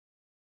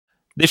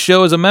This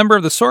show is a member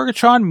of the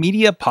Sorgatron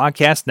Media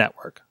Podcast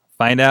Network.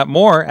 Find out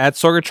more at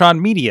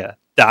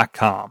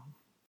sorgatronmedia.com.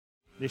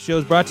 This show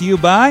is brought to you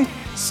by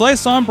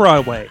Slice on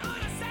Broadway,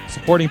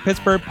 supporting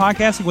Pittsburgh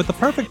podcasting with the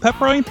perfect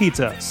pepperoni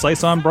pizza,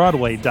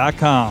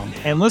 sliceonbroadway.com.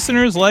 And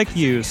listeners like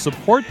you,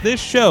 support this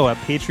show at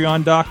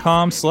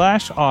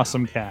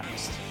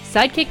patreon.com/awesomecast.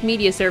 Sidekick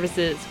Media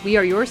Services. We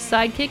are your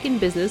sidekick in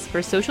business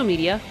for social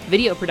media,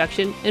 video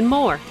production, and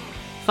more.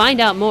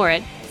 Find out more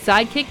at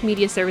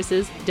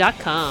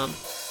sidekickmediaservices.com.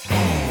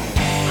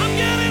 I'm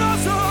getting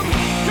awesome,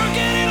 you're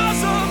getting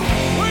awesome,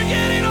 we're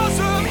getting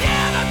awesome,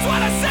 yeah, that's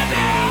what I said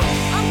now.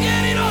 I'm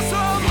getting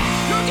awesome,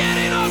 you're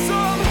getting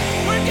awesome,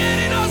 we're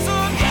getting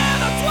awesome, yeah,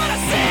 that's what I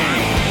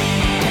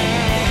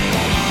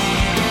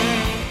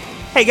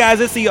said. Hey guys,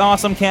 it's the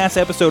Awesome Cast,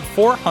 episode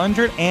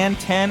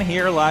 410,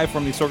 here live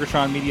from the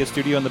Sorgatron Media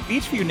Studio in the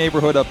Beachview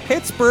neighborhood of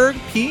Pittsburgh,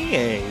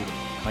 PA.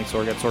 Mike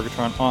Sorg at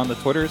Sorgatron on the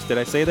Twitters. Did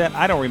I say that?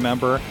 I don't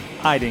remember.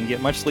 I didn't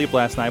get much sleep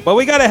last night, but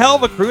we got a hell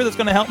of a crew that's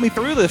going to help me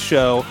through this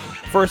show.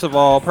 First of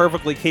all,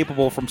 perfectly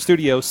capable from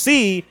Studio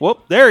C.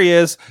 Whoop, there he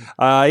is.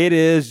 It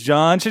is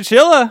John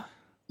Chichilla.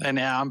 And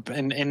I'm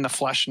in the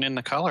flesh and in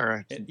the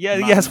color.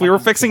 Yes, we were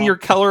fixing your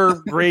color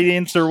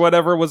gradients or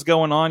whatever was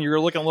going on. You were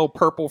looking a little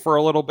purple for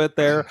a little bit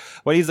there.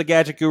 But he's the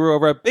gadget guru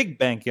over at Big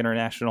Bank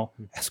International,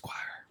 Esquire.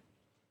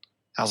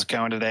 How's it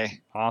going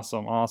today?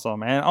 Awesome.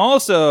 And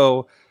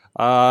also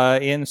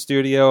in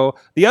studio,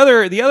 the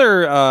other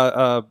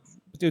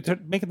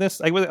dude, making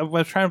this, I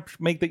was trying to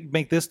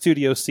make this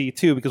Studio C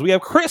too, because we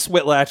have Chris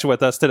Whitlatch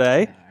with us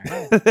today.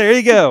 Right. There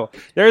you go.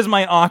 There's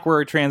my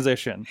awkward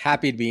transition.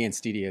 Happy to be in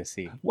Studio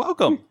C.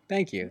 Welcome.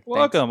 Thank you.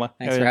 Welcome.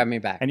 Thanks for having me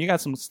back. And you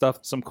got some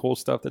cool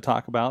stuff to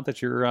talk about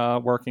that you're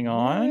working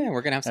on. Yeah,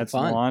 we're gonna have some that's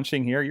fun.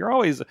 Launching here. You're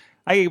always.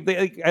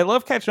 I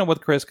love catching up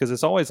with Chris because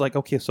it's always like,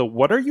 okay, so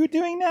what are you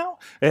doing now?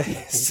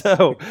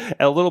 So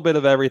a little bit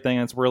of everything.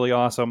 It's really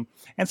awesome,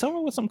 and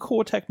some with some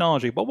cool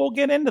technology. But we'll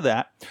get into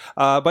that.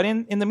 But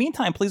in the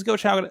meantime, please go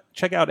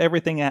check out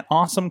everything at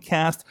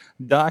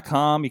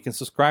awesomecast.com. You can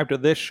subscribe to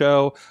this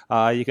show.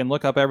 You can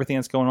look up everything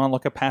that's going on.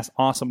 Look up past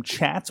Awesome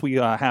Chats. We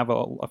have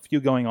a few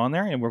going on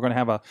there, and we're going to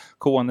have a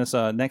cool one this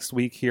next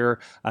week here.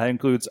 It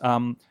includes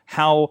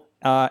how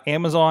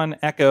Amazon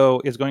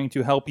Echo is going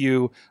to help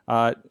you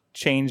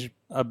change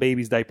a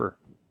baby's diaper.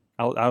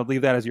 I'll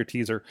leave that as your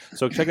teaser.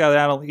 So check out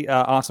that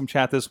awesome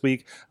chat this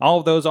week.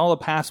 All the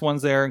past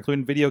ones there,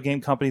 including video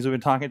game companies we've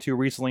been talking to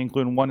recently,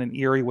 including one in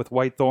Erie with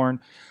Whitethorn,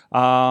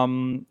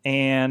 and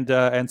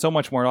so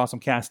much more at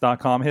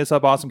awesomecast.com. Hit us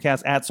up,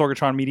 awesomecast at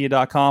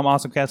sorgatronmedia.com,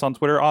 awesomecast on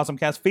Twitter,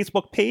 awesomecast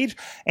Facebook page,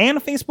 and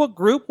a Facebook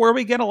group where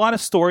we get a lot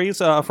of stories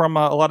from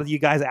a lot of you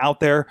guys out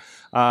there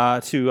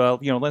to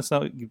let us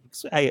know.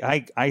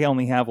 I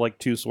only have like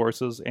 2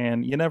 sources,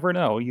 and you never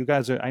know. You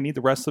guys, I need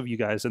the rest of you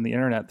guys in the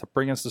internet to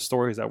bring us the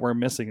stories that we're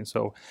missing,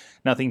 so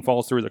nothing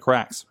falls through the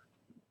cracks.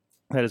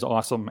 That is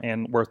awesome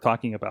and worth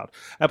talking about.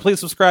 Please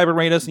subscribe and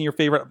rate us in your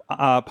favorite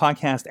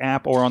podcast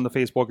app or on the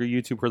Facebook or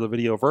YouTube for the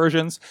video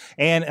versions.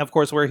 And, of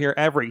course, we're here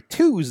every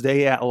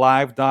Tuesday at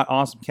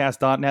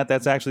live.awesomecast.net.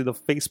 That's actually the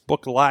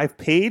Facebook Live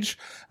page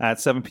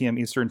at 7 p.m.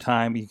 Eastern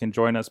Time. You can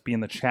join us, be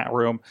in the chat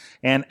room,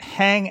 and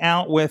hang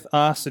out with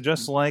us,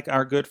 just like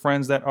our good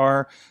friends that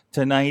are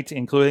tonight,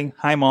 including,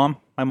 hi, Mom.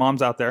 My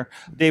mom's out there.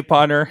 Dave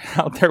Podner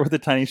out there with the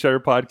Tiny Shutter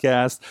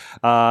podcast,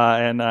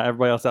 and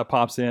everybody else that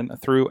pops in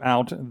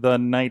throughout the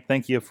night.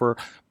 Thank you for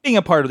being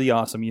a part of the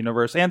awesome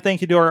universe. And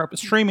thank you to our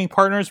streaming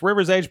partners,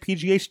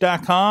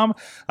 RiversEdgePGH.com.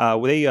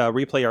 They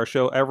replay our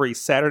show every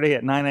Saturday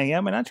at 9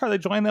 a.m., and I try to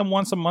join them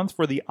once a month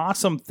for the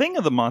awesome thing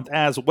of the month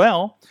as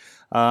well,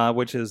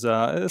 which is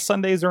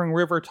Sundays during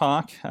River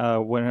Talk,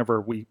 whenever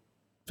we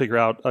figure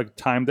out a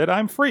time that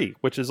I'm free,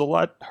 which is a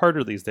lot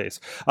harder these days.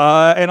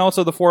 And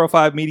also the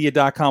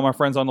 405media.com, our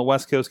friends on the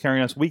West Coast,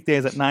 carrying us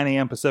weekdays at 9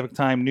 a.m. Pacific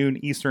Time,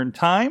 noon Eastern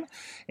Time.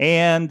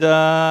 And,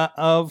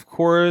 of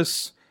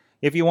course,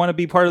 if you want to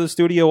be part of the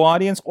studio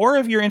audience, or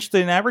if you're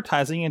interested in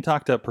advertising, you can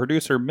talk to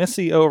producer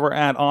Missy over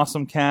at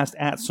awesomecast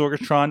at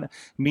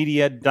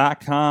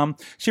sorgatronmedia.com.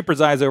 She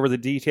presides over the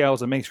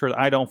details and makes sure that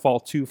I don't fall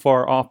too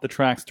far off the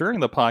tracks during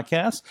the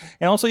podcast.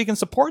 And also, you can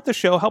support the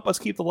show, help us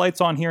keep the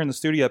lights on here in the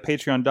studio at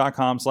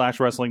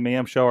patreon.com/Wrestling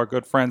Mayhem Show. Our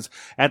good friends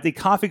at the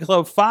Coffee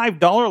Club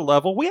 $5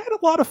 level. We had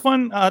a lot of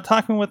fun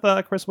talking with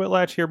Chris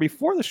Whitlatch here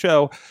before the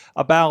show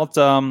about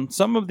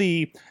some of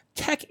the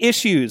tech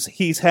issues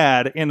he's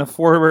had in a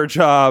former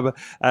job,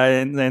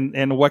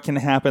 and what can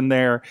happen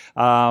there.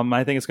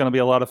 I think it's going to be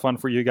a lot of fun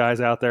for you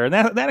guys out there. And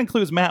that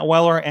includes Matt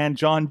Weller and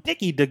John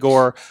Dickey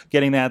DeGore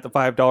getting that at the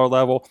 $5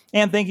 level.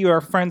 And thank you to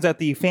our friends at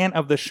the Fan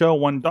of the Show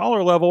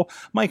 $1 level,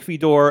 Mike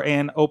Fedor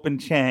and Open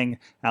Chang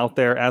out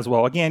there as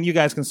well. Again, you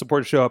guys can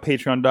support the show at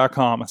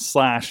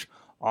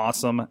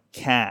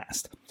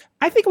patreon.com/awesomecast.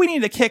 I think we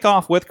need to kick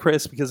off with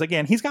Chris because,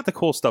 again, he's got the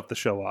cool stuff to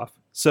show off.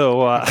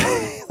 So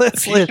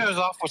if he shows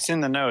off what's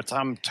in the notes,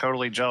 I'm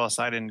totally jealous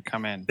I didn't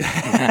come in.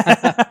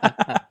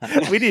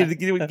 We need to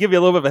give you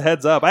a little bit of a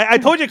heads up. I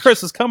told you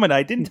Chris was coming.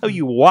 I didn't tell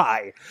you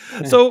why.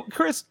 So,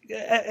 Chris,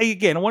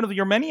 again, one of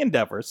your many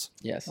endeavors.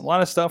 Yes. A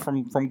lot of stuff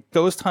from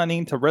ghost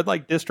hunting to red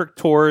light district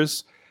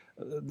tours.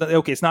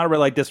 Okay, it's not a red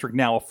light district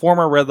now, a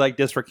former red light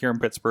district here in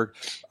Pittsburgh,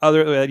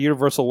 other at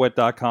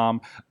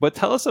universalwit.com. But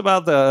tell us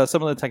about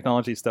some of the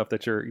technology stuff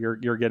that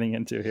you're getting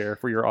into here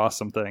for your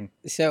awesome thing.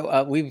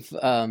 So we've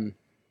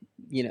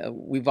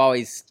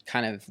always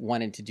kind of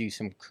wanted to do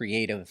some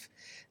creative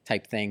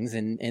type things,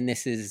 and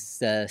this is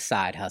the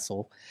side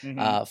hustle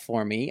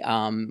for me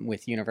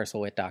with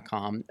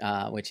universalwit.com,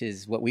 which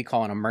is what we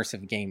call an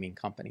immersive gaming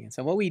company. And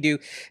so what we do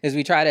is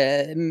we try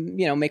to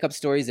make up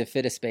stories that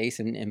fit a space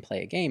and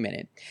play a game in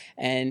it.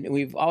 And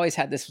we've always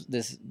had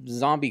this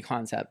zombie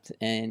concept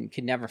and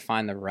could never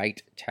find the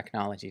right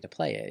technology to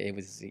play it. It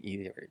was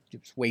either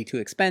just way too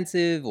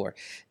expensive or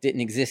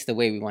didn't exist the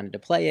way we wanted to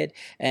play it.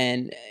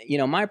 And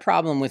my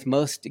problem with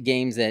most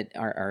games that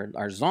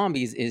are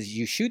zombies is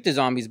you shoot the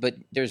zombies, but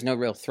there's no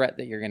real threat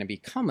that you're going to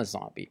become a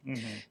zombie.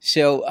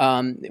 So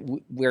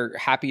we're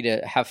happy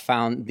to have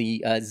found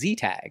the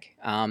Z-Tag,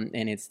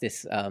 and it's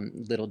this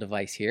little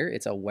device here.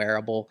 It's a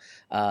wearable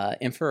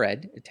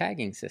infrared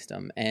tagging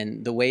system,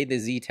 and the way the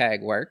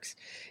Z-Tag works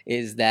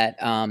is that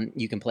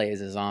you can play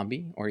as a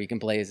zombie or you can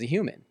play as a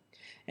human.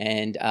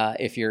 And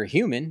if you're a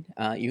human,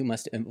 you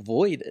must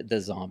avoid the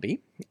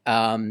zombie,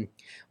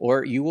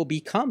 or you will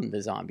become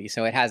the zombie.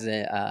 So it has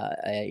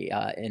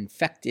a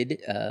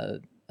infected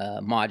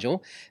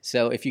module.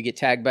 So if you get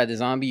tagged by the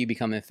zombie, you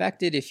become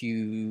infected. If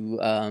you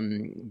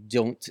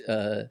don't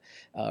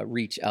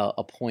reach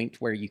a point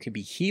where you could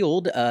be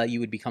healed, you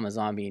would become a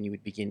zombie and you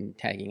would begin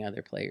tagging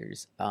other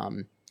players.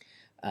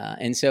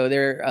 And so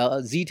there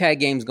are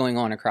Z-Tag games going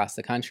on across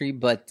the country,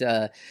 but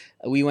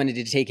we wanted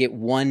to take it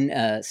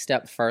one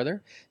step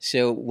further.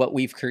 So what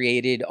we've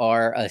created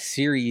are a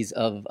series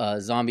of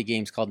zombie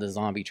games called the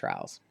Zombie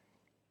Trials.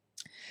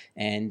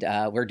 And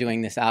we're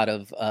doing this out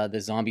of the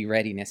Zombie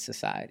Readiness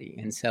Society.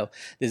 And so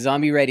the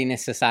Zombie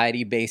Readiness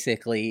Society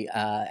basically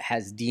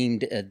has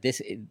deemed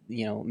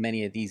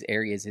many of these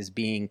areas as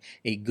being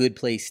a good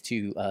place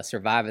to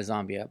survive a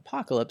zombie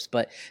apocalypse,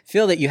 but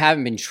feel that you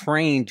haven't been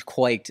trained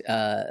quite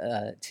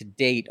to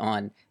date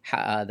on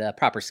the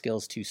proper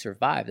skills to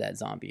survive that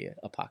zombie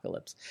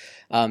apocalypse.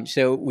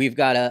 So we've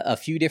got a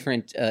few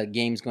different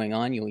games going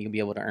on. You'll be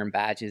able to earn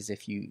badges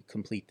if you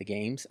complete the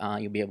games.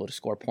 You'll be able to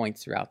score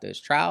points throughout those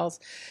trials,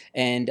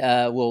 and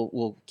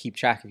we'll keep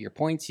track of your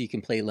points. You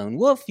can play lone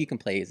wolf. You can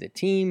play as a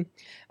team.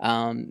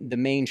 The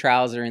main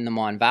trials are in the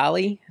Mon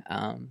Valley.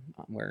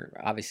 We're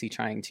obviously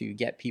trying to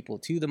get people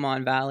to the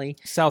Mon Valley,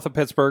 south of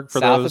Pittsburgh.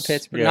 South of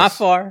Pittsburgh, yes. Not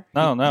far.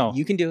 No,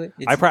 you can do it.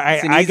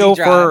 I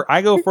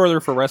go further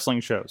for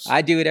wrestling shows.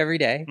 I do it every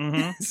day.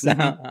 So,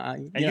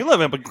 and you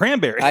live up in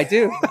Cranberry. I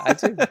do.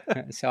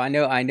 So I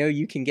know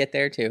you can get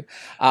there too.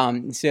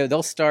 So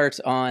they'll start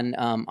on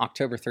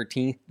October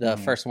 13th. The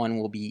first one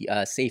will be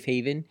Safe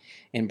Haven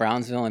in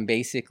Brownsville, and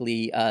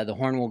basically the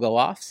horn will go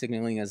off,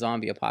 signaling a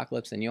zombie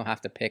apocalypse, and you'll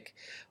have to pick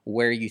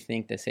where you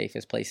think the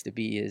safest place to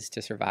be is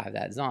to survive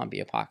that zombie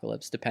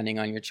apocalypse, depending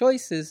on your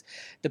choices,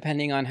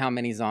 depending on how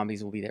many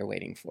zombies will be there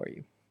waiting for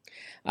you.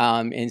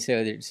 And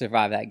so to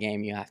survive that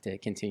game, you have to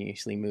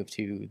continuously move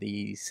to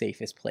the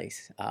safest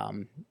place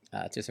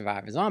to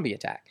survive a zombie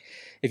attack.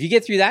 If you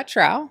get through that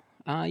trial,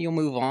 you'll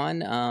move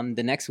on.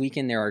 The next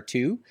weekend, there are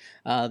two.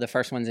 The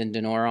first one's in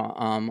Denora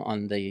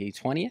on the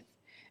 20th.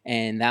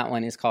 And that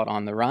one is called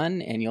On the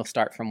Run, and you'll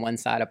start from one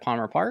side of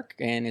Palmer Park,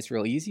 and it's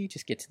real easy.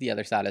 Just get to the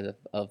other side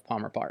of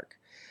Palmer Park.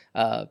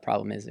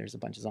 Problem is there's a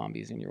bunch of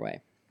zombies in your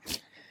way.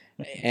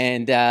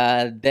 And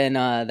then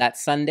that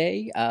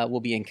Sunday, we'll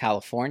be in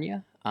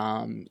California.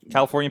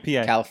 California,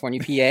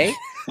 PA.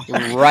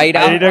 Right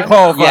out. I need to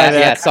qualify that.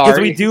 Yeah, sorry.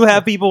 Because we do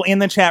have people in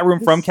the chat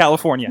room from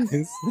California.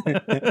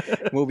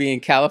 We'll be in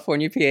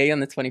California, PA on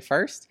the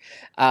 21st.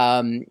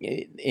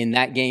 In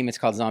that game, it's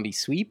called Zombie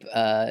Sweep.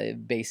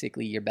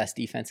 Basically, your best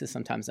defense is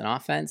sometimes an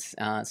offense.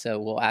 So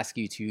we'll ask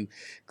you to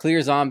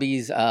clear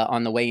zombies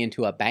on the way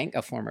into a bank,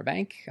 a former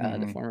bank,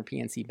 the former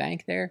PNC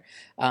Bank there.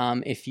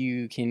 If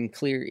you can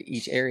clear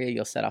each area,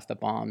 you'll set off the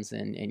bombs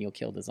and you'll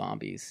kill the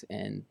zombies,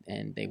 and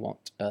they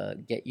won't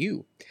get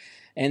you.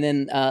 And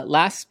then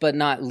last but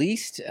not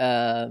least,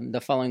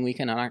 the following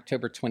weekend on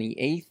October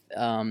 28th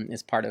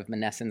is part of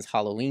Monessen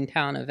Halloween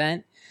Town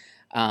event.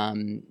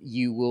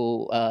 You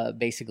will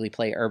basically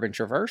play Urban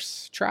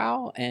Traverse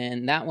Trial,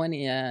 and that one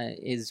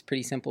is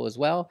pretty simple as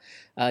well.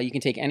 You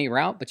can take any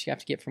route, but you have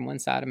to get from one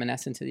side of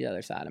Monessen to the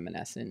other side of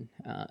Monessen.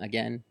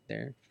 Again, there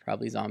are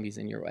probably zombies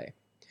in your way.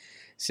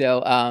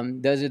 So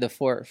those are the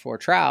four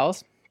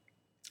trials.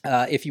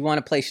 If you want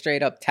to play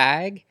straight up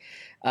tag,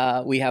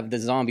 we have the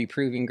Zombie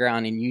Proving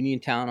Ground in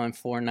Uniontown on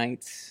 4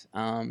 nights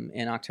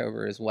in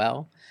October as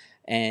well.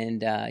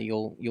 And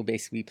you'll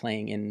basically be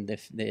playing in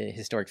the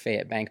historic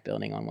Fayette Bank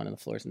building on one of the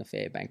floors in the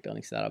Fayette Bank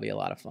building, so that'll be a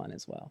lot of fun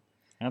as well.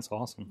 That's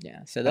awesome.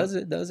 Yeah, so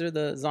those are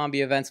the zombie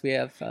events we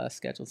have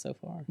scheduled so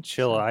far.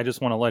 Chilla, I just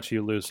want to let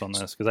you loose on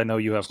this because I know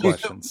you have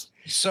questions.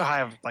 So I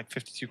have like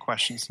 52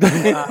 questions.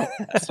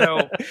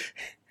 So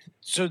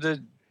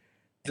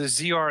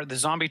the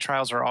zombie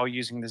trials are all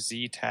using the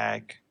Z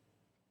tag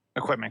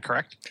equipment,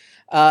 correct?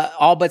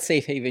 All but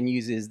Safe Haven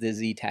uses the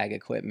Z tag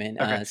equipment.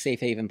 Okay. Safe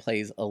Haven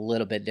plays a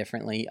little bit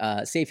differently.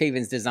 Safe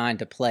Haven's designed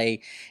to play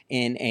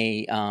in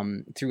a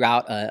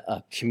throughout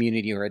a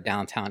community or a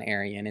downtown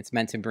area, and it's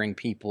meant to bring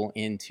people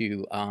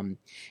into a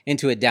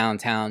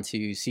downtown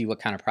to see what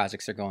kind of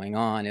projects are going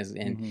on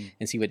and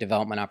see what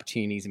development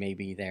opportunities may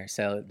be there.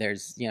 So there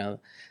is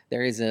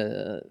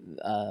an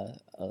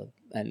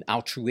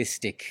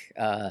altruistic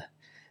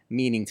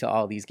meaning to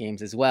all these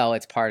games as well.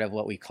 It's part of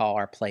what we call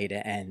our play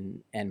to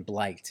end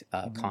blight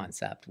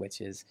concept,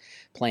 which is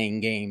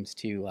playing games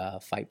to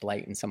fight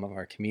blight in some of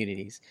our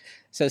communities.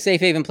 So Safe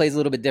Haven plays a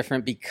little bit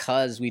different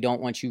because we don't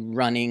want you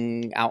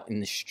running out in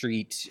the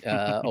street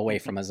away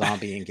from a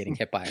zombie and getting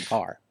hit by a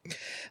car.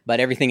 But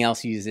everything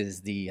else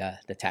uses the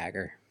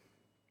tagger.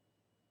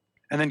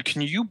 And then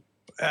can you?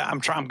 I'm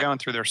going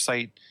through their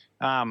site.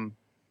 Can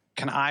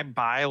I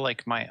buy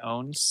like my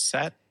own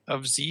set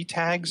of Z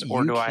tags,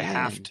 or do I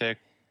have to?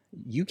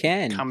 You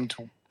can come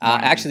to.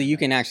 Actually, you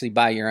can actually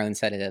buy your own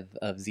set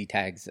of Z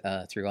tags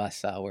through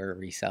us. We're a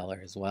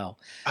reseller as well.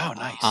 Oh,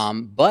 nice.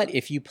 But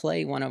if you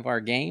play one of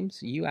our games,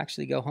 you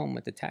actually go home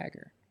with the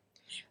tagger.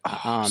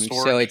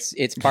 So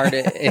it's part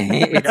of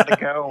gotta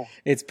go.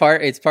 It's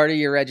part of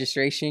your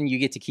registration. You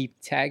get to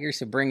keep the tagger,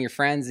 so bring your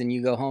friends, and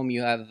you go home.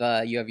 You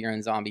have your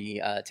own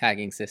zombie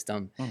tagging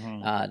system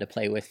to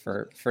play with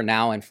for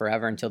now and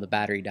forever until the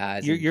battery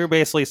dies. You're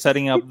basically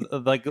setting up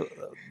like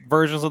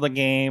versions of the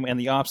game and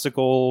the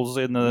obstacles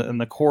in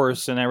the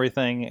course and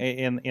everything,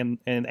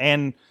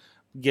 and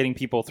getting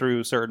people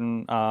through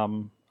certain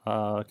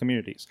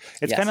communities.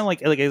 It's kind of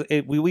like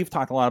we've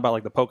talked a lot about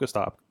like the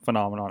Pokestop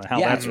phenomenon and how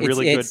that's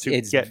really good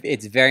to get.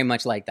 It's very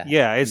much like that.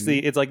 Yeah,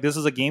 it's like this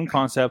is a game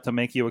concept to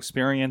make you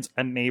experience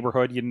a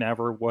neighborhood you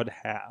never would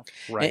have.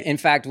 Right. In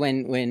fact,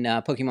 when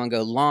Pokemon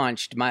Go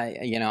launched,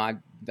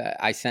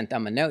 I sent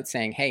them a note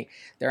saying, "Hey,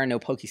 there are no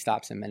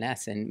Pokestops in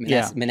Monessen.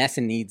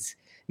 Monessen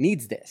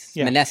needs this.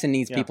 Yeah. Monessen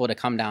needs people to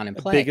come down and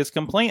play." Biggest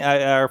complaint,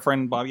 our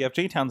friend Bobby F.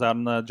 J. Town's out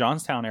in the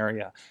Johnstown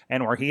area,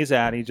 and where he's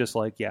at, he's just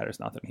like, there's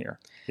nothing here,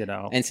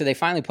 And so they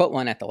finally put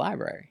one at the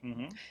library,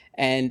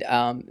 and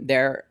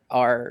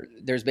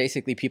there's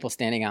basically people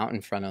standing out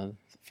in front of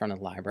the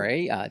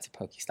library. It's a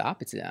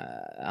Pokestop. It's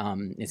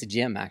a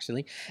gym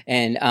actually,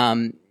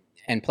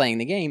 and playing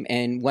the game.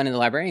 And one of the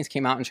librarians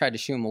came out and tried to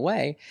shoo him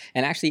away.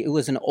 And actually, it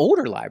was an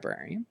older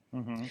librarian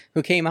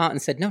who came out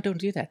and said, "No, don't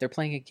do that. They're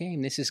playing a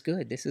game. This is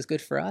good. This is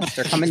good for us.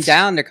 They're coming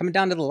down. They're coming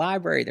down to the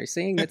library. They're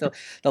seeing that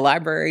the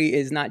library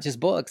is not just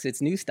books.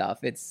 It's new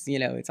stuff. It's,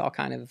 it's all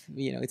kind of,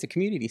 it's a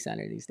community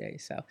center these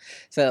days."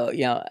 So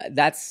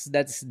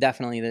that's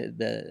definitely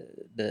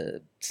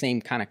the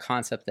same kind of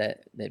concept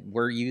that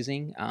we're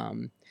using.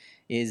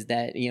 Is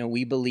that,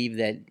 we believe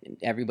that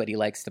everybody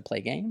likes to play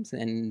games.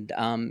 And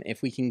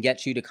if we can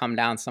get you to come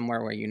down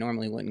somewhere where you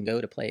normally wouldn't go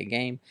to play a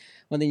game,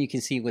 well, then you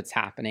can see what's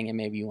happening and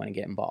maybe you want to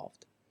get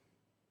involved.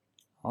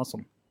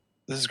 Awesome.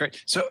 This is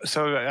great. So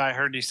I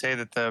heard you say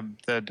that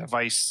the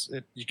device,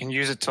 you can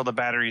use it till the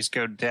batteries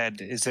go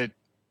dead. Is it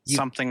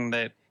something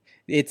that...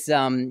 It's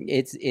a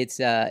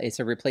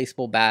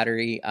replaceable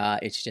battery.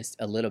 It's just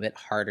a little bit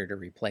harder to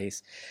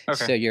replace.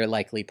 Okay. So you're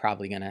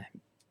probably going to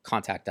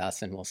contact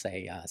us and we'll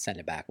say, send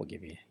it back. We'll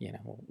give you,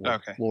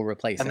 we'll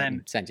replace it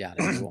and send you out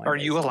a new one. Are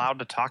you allowed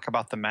to talk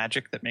about the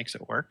magic that makes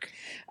it work?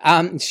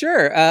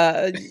 Sure.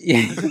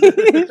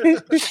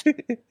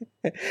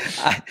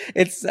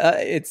 It's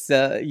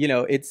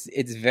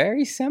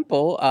very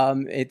simple.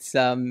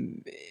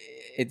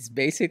 It's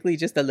basically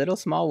just a little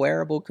small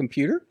wearable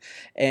computer,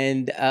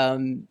 and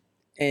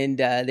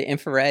the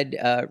infrared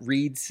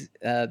reads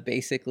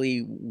basically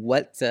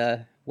what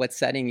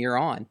setting you're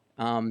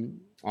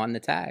on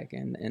the tag,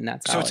 and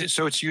that's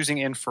so it's using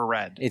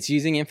infrared. It's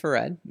using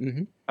infrared.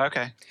 Mm-hmm.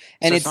 Okay,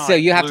 and so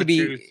you have to be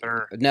you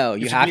have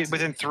to be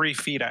within 3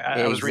 feet.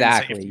 I was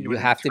exactly. You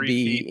have to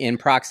be in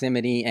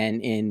proximity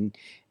and in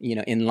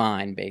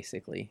line,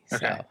 basically.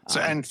 Okay. So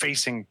and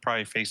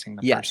probably facing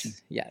the person.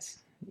 Yes.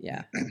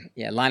 Yeah.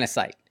 Line of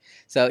sight.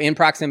 So in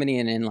proximity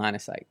and in line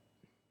of sight.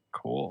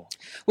 Cool.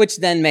 Which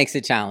then makes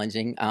it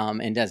challenging,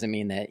 and doesn't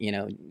mean that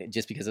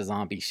just because a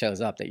zombie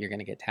shows up that you're going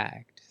to get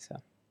tagged. So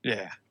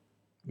yeah.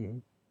 Mm-hmm.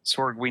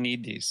 Sorg, we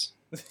need these.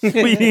 We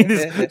need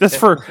these just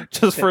for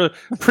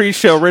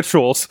pre-show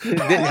rituals.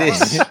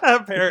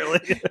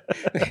 Apparently,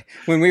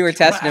 when we were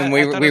testing them,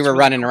 we were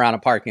running around a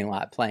parking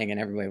lot playing,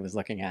 and everybody was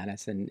looking at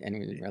us, and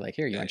we were like,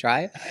 "Here, you want to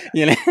try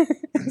it?"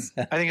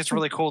 So. I think it's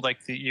really cool. Like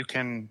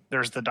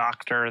there's the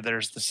doctor,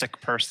 there's the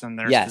sick person,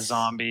 there's the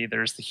zombie,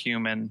 there's the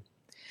human.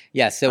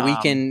 Yes, so we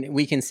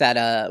can set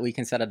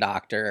a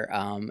doctor,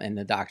 and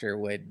the doctor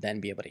would then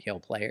be able to heal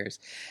players,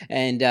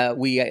 and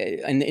we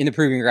in the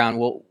proving ground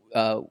we'll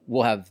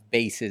have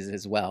bases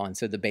as well, and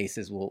so the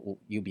bases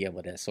you'll be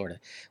able to sort of,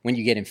 when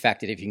you get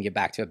infected, if you can get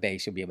back to a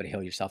base, you'll be able to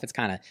heal yourself. It's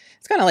kind of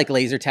like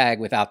laser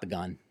tag without the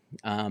gun,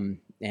 and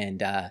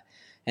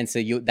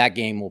so that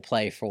game will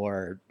play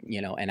for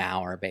an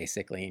hour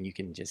basically, and you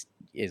can just,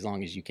 as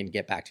long as you can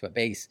get back to a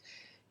base,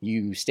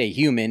 you stay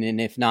human,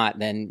 and if not,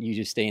 then you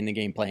just stay in the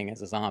game playing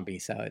as a zombie.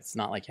 So it's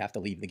not like you have to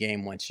leave the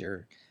game once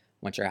you're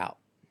out.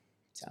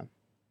 So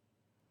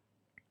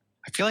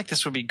I feel like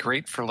this would be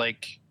great for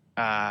like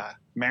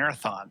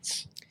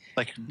marathons,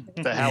 like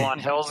the Hell on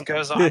Hills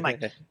goes on.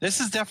 Like this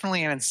is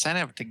definitely an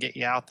incentive to get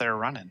you out there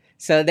running.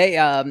 So they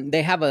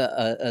have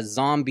a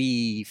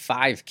zombie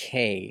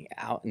 5K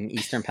out in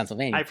eastern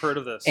Pennsylvania. I've heard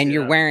of this. And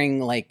you're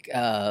wearing like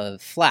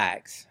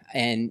flags,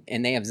 and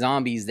they have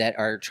zombies that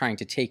are trying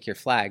to take your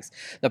flags.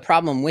 The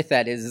problem with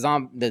that is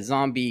the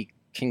zombie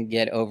can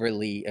get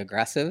overly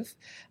aggressive,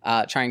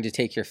 trying to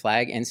take your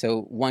flag. And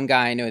so one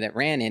guy I know that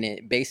ran in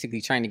it,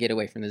 basically trying to get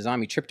away from the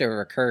zombie, tripped over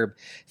a curb,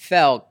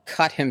 fell,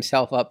 cut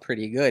himself up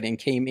pretty good, and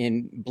came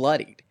in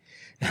bloodied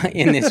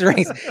in this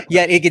race.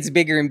 Yet it gets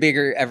bigger and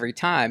bigger every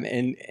time.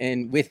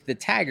 And with the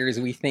taggers,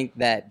 we think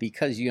that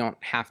because you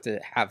don't have to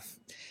have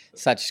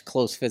such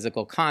close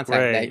physical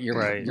contact that you're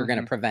going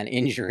to prevent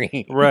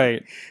injury.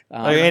 Right.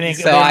 And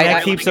so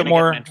that keeps it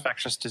more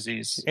infectious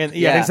disease. And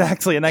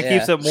exactly. And that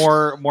keeps it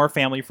more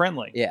family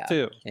friendly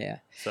too. Yeah.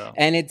 So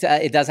and it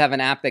does have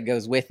an app that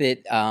goes with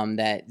it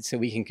that so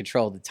we can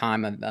control the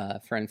time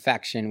of for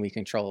infection, we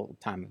control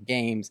time of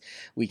games,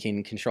 we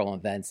can control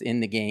events in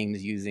the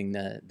games using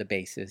the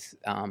basis.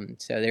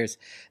 So there's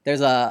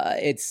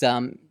it's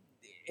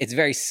a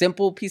very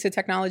simple piece of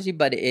technology,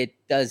 but it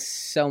does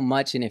so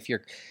much. And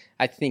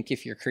I think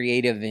if you're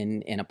creative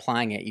in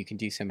applying it, you can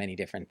do so many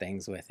different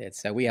things with it.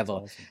 So we have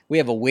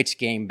a witch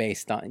game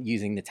based on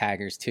using the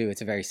taggers too.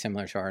 It's very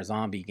similar to our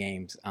zombie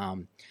games,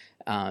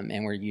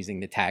 and we're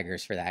using the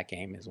taggers for that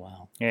game as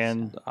well.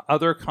 And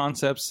other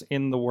concepts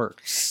in the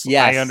works.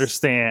 Yes. I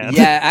understand.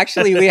 Yeah,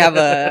 actually,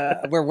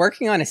 we're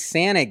working on a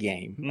Santa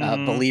game.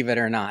 Believe it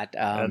or not.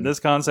 And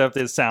this concept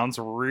sounds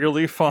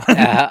really fun.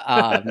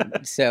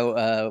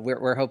 So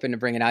we're hoping to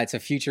bring it out. It's a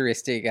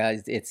futuristic.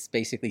 It's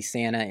basically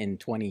Santa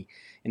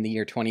in the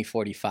year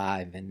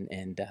 2045,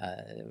 and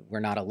we're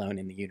not alone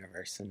in the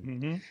universe,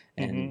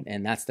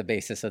 and that's the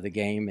basis of the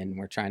game, and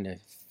we're trying to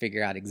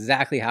figure out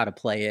exactly how to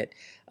play it,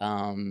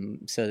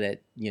 so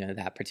that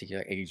that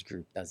particular age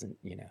group doesn't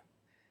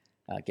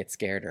get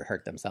scared or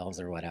hurt themselves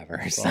or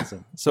whatever.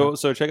 Awesome.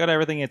 So check out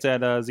everything. It's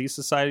at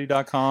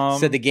zsociety.com.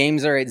 So the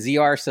games are at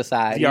ZR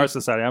Society. ZR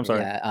Society. I'm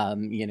sorry.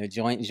 Yeah.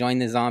 Join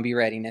the Zombie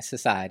Readiness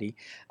Society.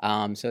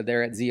 So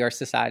they're at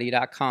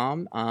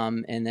zrsociety.com.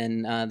 And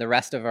then the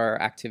rest of our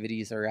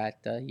activities are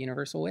at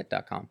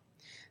universalwit.com.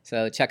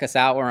 So check us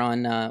out. We're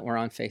on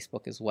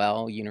Facebook as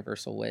well.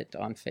 Universal Wit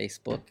on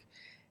Facebook.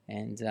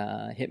 And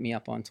hit me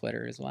up on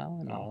Twitter as well.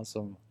 And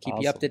awesome. Keep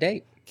you up to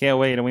date. Can't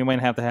wait. And we might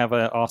have to have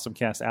an Awesome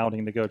Cast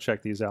outing to go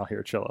check these out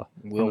here, Chilla.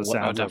 We'll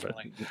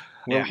definitely.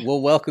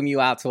 We'll welcome you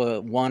out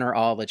to one or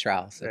all the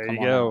trials. So there you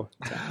go.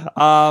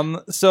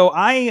 So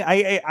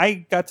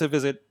I got to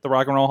visit the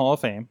Rock and Roll Hall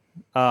of Fame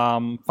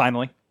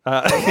finally.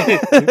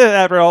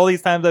 After all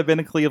these times I've been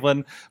in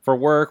Cleveland for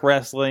work,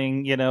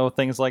 wrestling,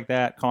 things like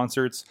that,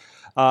 concerts.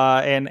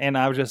 And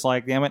I was just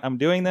like, damn it, I'm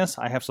doing this.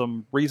 I have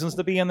some reasons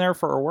to be in there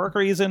for a work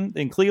reason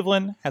in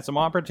Cleveland, had some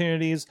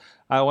opportunities.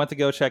 I went to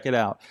go check it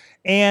out.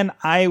 And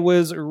I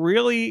was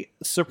really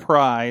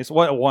surprised.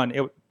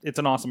 It's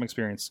an awesome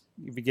experience.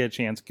 If you get a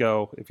chance,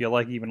 go. If you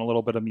like even a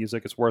little bit of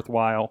music, it's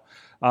worthwhile.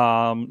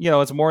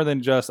 It's more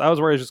than just, I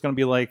was worried it's just going to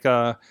be like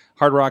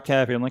Hard Rock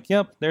Cafe. I'm like,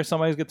 yep, there's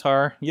somebody's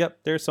guitar. Yep,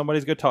 there's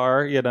somebody's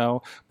guitar,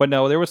 But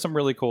no, there was some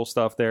really cool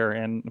stuff there.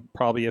 And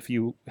probably if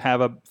you have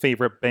a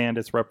favorite band,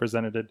 it's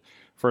represented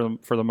for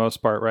the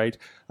most part, right?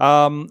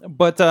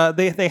 But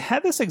they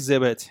had this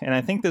exhibit, and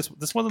I think this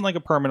wasn't like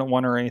a permanent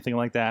one or anything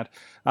like that.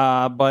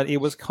 But it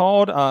was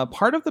called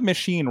Part of the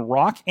Machine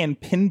Rock and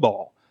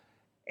Pinball.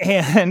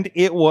 And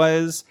it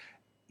was,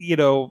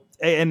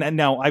 and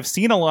now I've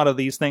seen a lot of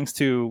these thanks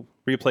to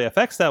Replay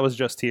FX that was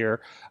just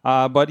here.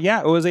 But yeah,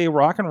 it was a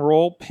rock and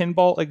roll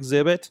pinball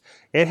exhibit.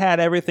 It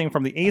had everything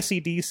from the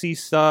AC/DC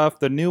stuff,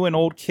 the new and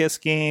old Kiss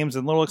games,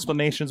 and little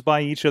explanations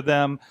by each of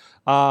them.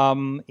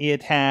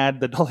 It had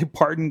the Dolly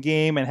Parton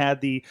game, and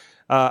had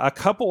a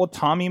couple of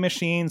Tommy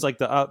machines, like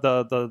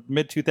the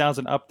mid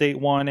 2000 update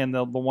one, and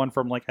the one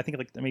from I think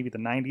maybe the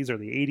 90s or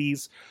the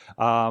 80s.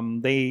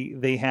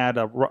 They had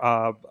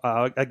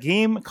a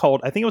game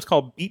called, I think it was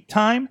called Beat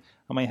Time.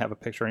 I might have a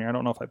picture in here. I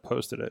don't know if I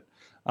posted it.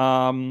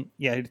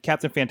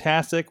 Captain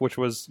Fantastic, which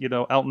was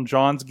Elton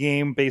John's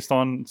game based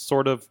on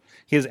sort of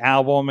his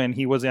album, and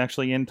he was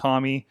actually in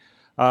Tommy.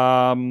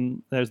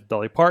 There's the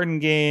Dolly Parton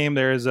game.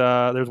 There's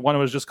one that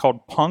was just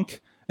called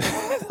Punk.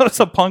 It's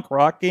a punk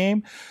rock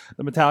game.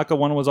 The Metallica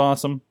one was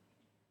awesome.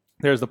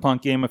 There's the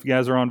Punk game if you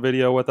guys are on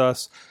video with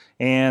us,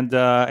 and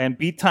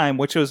Beat Time,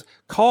 which was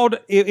called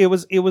it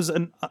was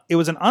an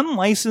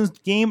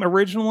unlicensed game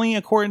originally,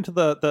 according to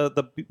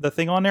the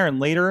thing on there, and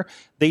later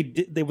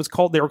they were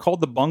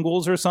called the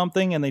Bungles or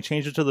something, and they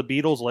changed it to the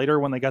Beatles later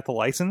when they got the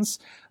license.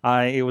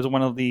 It was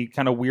one of the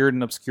kind of weird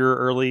and obscure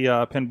early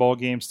pinball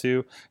games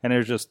too, and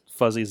there's just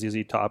Fuzzy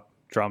ZZ Top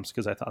drums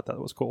because I thought that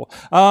was cool.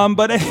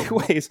 But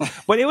anyways,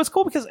 but it was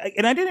cool because,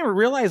 and I didn't even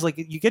realize,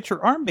 you get your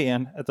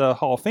armband at the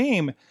Hall of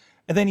Fame,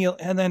 and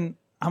then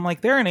I'm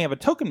like there and they have a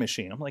token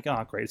machine. I'm like,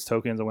 oh, great, it's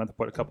tokens. I went to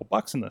put a couple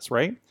bucks in this,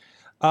 right?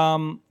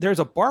 There's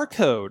a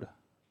barcode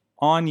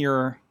on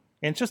your,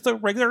 and it's just a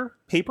regular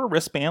paper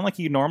wristband like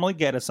you normally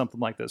get at something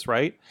like this,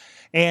 right?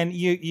 And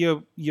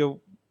you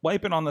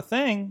wipe it on the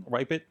thing,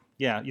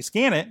 you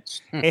scan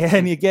it,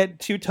 and you get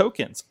 2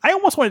 tokens. I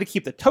almost wanted to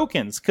keep the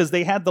tokens because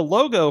they had the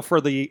logo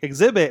for the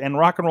exhibit and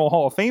Rock and Roll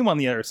Hall of Fame on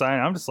the other side.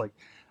 And I'm just like,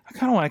 I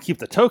kind of want to keep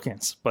the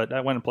tokens, but I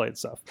went and played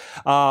stuff.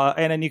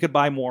 And then you could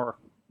buy more,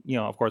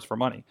 of course, for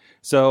money.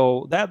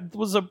 So that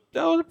was a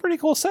pretty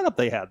cool setup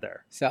they had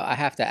there. So I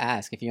have to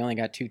ask, if you only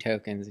got 2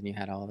 tokens and you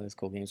had all those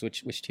cool games,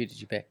 which 2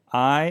 did you pick?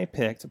 I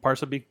picked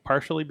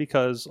partially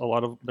because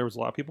there was a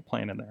lot of people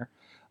playing in there.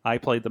 I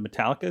played the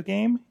Metallica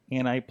game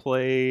and I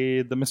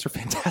played the Mr.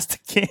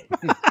 Fantastic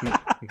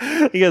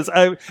game because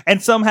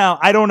somehow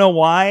I don't know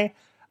why.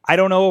 I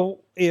don't know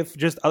if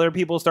just other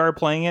people started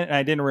playing it and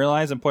I didn't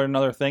realize and put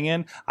another thing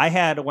in.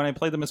 When I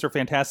played the Mr.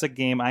 Fantastic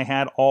game, I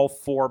had all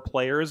 4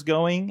 players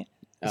going.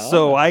 Oh.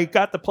 So I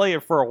got to play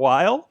it for a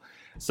while.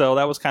 So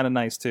that was kind of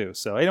nice too.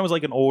 So and it was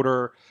like an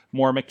older,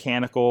 more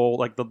mechanical,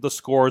 like the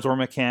scores were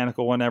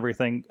mechanical and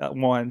everything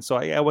one. So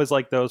I always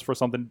like those for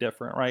something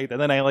different, right? And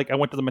then I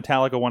went to the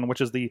Metallica one,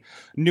 which is the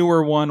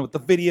newer one with the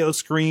video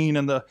screen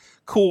and the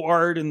cool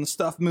art and the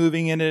stuff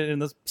moving in it and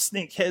the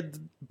snake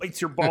head bites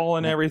your ball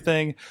and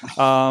everything.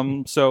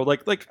 So I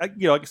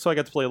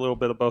got to play a little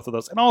bit of both of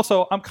those. And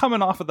also I'm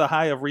coming off of the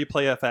high of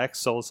Replay FX,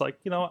 so it's like,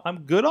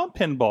 I'm good on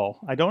pinball.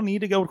 I don't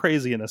need to go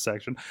crazy in this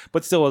section,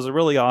 but still it was a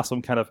really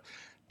awesome kind of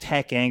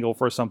tech angle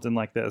for something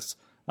like this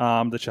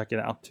to check it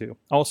out too.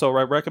 Also,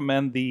 I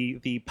recommend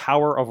the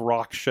Power of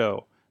Rock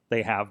show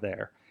they have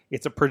there.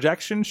 It's a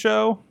projection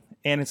show,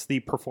 and it's the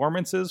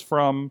performances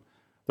from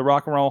the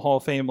Rock and Roll Hall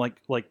of Fame,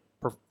 like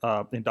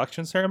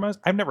induction ceremonies.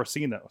 I've never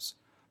seen those.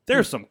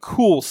 There's some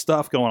cool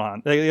stuff going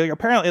on.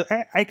 Apparently,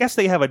 I guess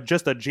they have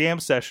just a jam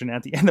session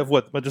at the end of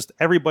but just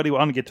everybody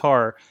on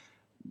guitar.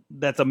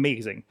 That's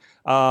amazing,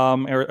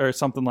 or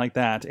something like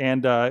that,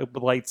 and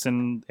lights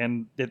and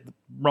it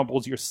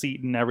rumbles your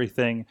seat and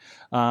everything.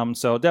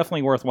 So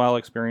definitely worthwhile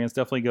experience.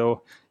 Definitely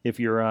go if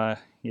you're a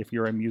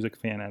music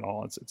fan at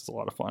all. It's a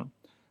lot of fun.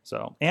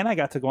 So, and I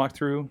got to walk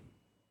through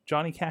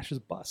Johnny Cash's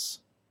bus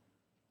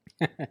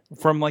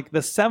from like the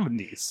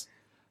 70s.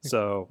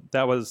 So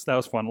that was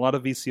fun. A lot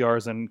of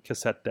VCRs and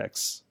cassette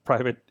decks,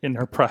 in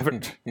their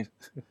private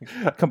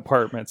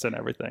compartments and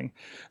everything.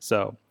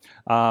 So,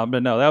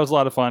 but no, that was a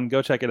lot of fun.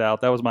 Go check it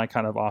out. That was my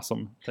kind of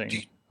awesome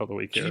thing of the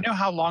week. Do you know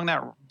how long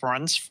that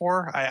runs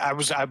for?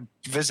 I'm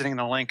visiting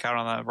the link out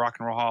on the Rock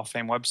and Roll Hall of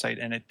Fame website,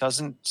 and it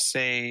doesn't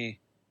say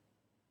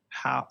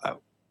how.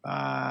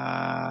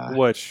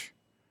 Which?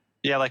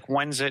 Yeah, like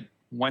when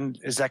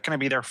is that going to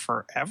be there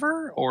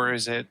forever, or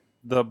is it?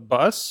 The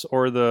bus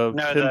or the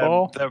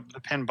pinball? The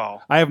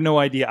pinball. I have no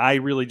idea. I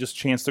really just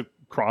chanced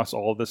across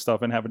all of this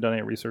stuff and haven't done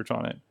any research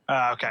on it.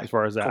 Okay. As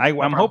far as that,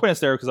 cool. I'm hoping it's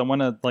there because I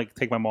want to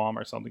take my mom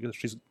or something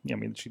because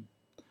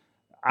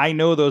I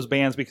know those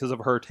bands because of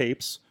her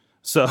tapes.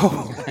 So,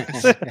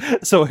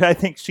 so I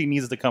think she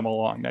needs to come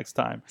along next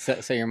time.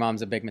 So your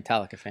mom's a big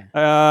Metallica fan?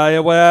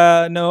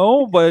 Well,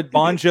 no, but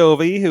Bon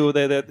Jovi, who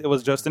it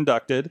was just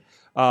inducted.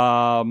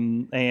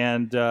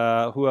 And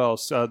who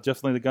else?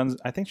 Definitely the Guns.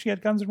 I think she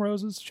had Guns N'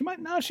 Roses. I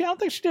don't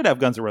think she did have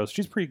Guns N' Roses.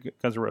 She's pretty good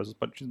Guns N' Roses,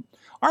 but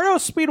R.O.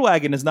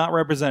 Speedwagon is not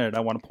represented. I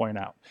want to point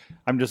out.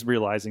 I'm just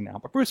realizing now.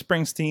 But Bruce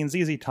Springsteen,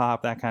 ZZ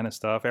Top, that kind of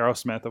stuff.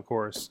 Aerosmith, of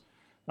course.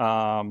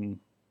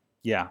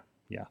 Yeah,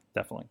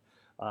 definitely.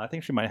 I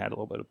think she might have had a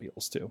little bit of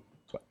Beatles too.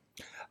 But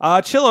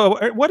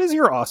Chillo, what is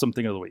your awesome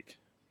thing of the week?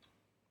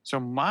 So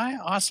my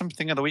awesome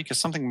thing of the week is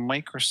something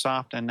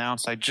Microsoft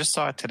announced. I just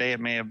saw it today. It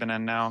may have been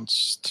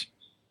announced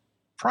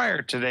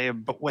prior today,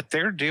 but what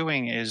they're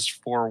doing is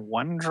for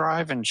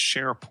OneDrive and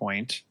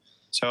SharePoint.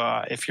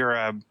 So if you're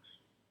an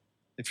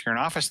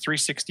Office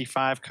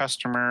 365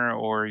 customer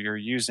or you're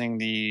using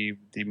the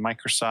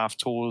Microsoft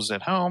tools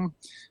at home,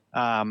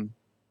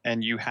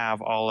 and you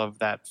have all of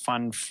that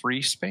fun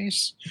free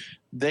space,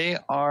 they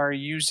are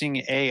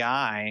using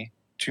AI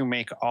to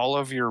make all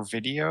of your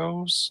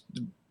videos.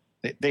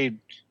 They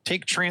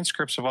take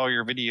transcripts of all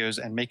your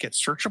videos and make it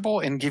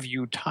searchable and give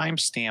you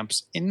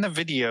timestamps in the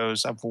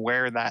videos of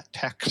where that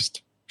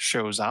text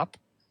shows up.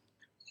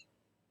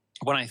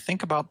 When I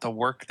think about the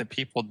work that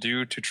people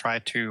do to try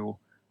to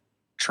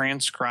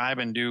transcribe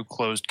and do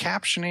closed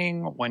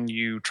captioning, when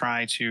you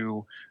try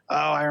to,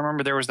 I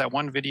remember there was that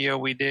one video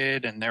we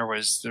did and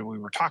we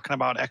were talking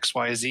about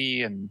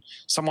XYZ and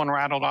someone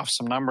rattled off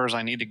some numbers.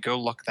 I need to go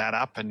look that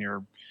up, and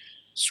you're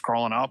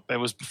scrolling up. It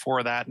was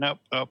before that. Nope.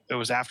 It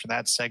was after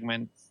that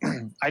segment.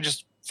 I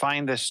just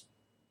find this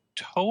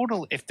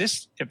total. If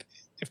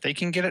they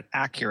can get it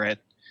accurate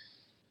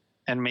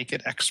and make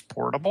it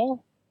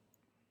exportable,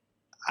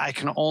 I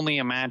can only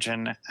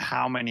imagine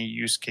how many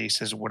use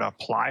cases would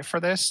apply for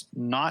this.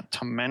 Not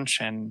to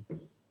mention,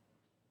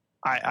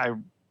 I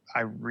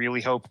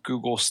really hope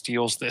Google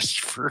steals this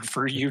for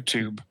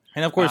YouTube.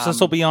 And of course, this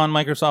will be on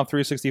Microsoft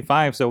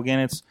 365. So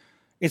again,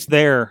 it's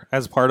there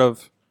as part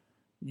of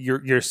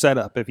your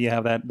setup if you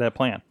have that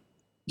plan.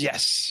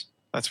 Yes.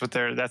 That's what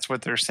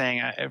they're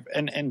saying.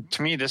 And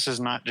to me, this is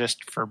not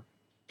just for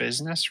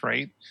business,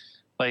 right?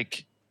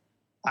 Like,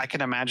 I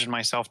can imagine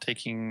myself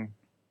taking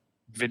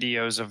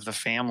videos of the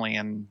family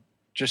and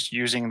just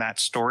using that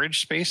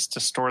storage space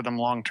to store them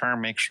long term,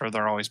 make sure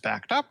they're always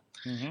backed up.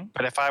 Mm-hmm.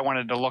 But if I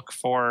wanted to look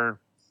for,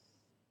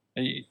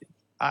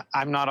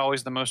 I'm not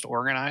always the most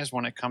organized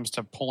when it comes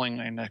to pulling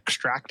and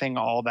extracting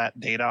all that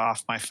data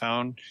off my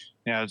phone.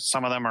 You know,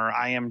 some of them are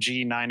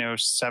IMG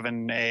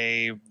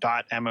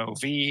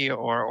 907A.mov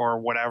or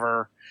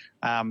whatever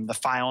the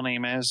file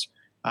name is.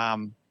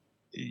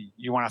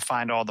 You want to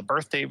find all the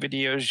birthday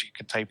videos, you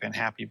could type in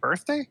happy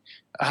birthday,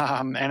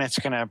 and it's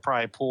going to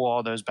probably pull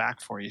all those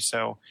back for you.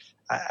 So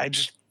I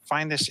just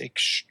find this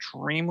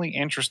extremely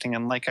interesting.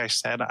 And like I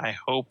said, I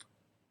hope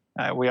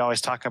we always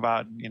talk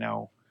about,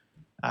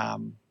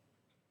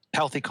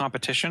 healthy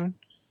competition.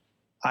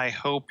 I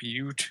hope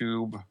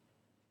YouTube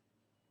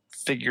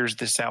figures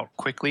this out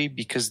quickly,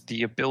 because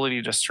the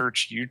ability to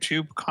search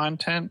YouTube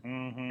content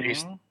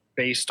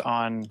based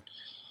on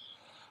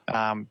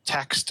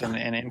text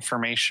and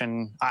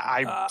information.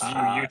 I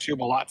view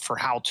YouTube a lot for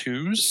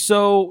how-tos.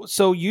 So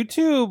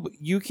YouTube,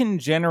 you can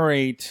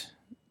generate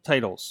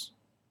titles.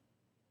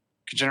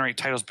 You can generate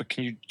titles, but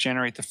can you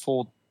generate the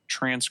full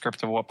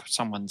transcript of what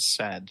someone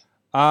said?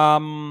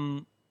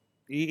 It'll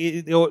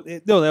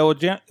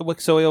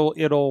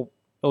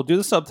do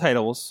the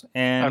subtitles,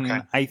 and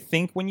Okay. I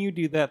think when you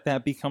do that,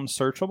 that becomes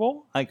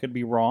searchable. I could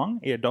be wrong.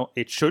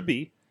 It should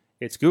be.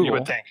 It's Google, You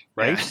would think,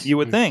 right? yeah. You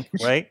would think,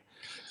 right?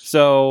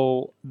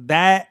 So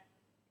that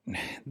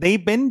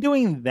they've been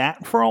doing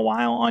that for a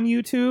while on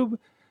YouTube.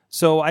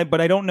 But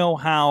I don't know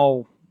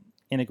how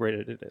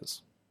integrated it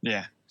is.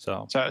 Yeah.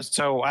 So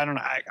So I don't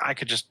know. I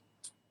could just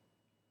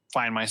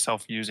find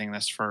myself using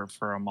this for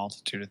a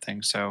multitude of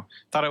things. So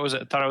thought it was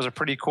a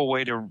pretty cool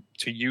way to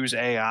use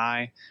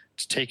AI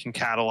to take and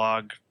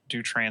catalog,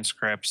 do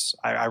transcripts.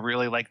 I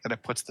really like that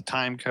it puts the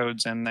time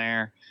codes in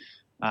there.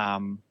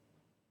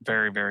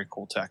 Very, very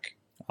cool tech.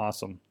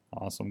 awesome.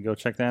 Go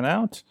check that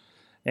out.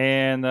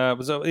 And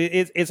so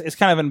it's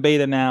kind of in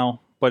beta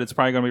now, but it's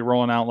probably going to be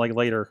rolling out like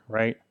later,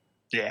 right?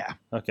 Yeah.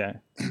 Okay.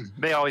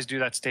 They always do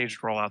that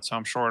staged rollout, so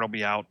I'm sure it'll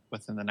be out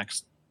within the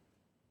next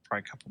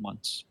probably couple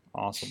months.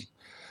 Awesome.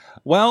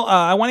 Well,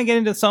 I want to get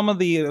into some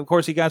of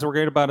course, you guys were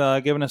great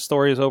about giving us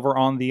stories over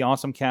on the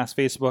Awesome Cast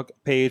Facebook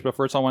page. But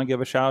first, I want to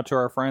give a shout out to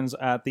our friends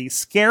at the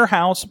Scare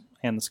House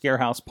and the Scare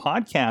House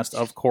podcast,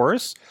 of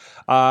course.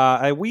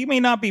 We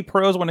may not be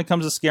pros when it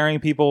comes to scaring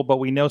people, but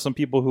we know some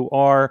people who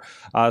are.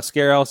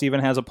 Scare House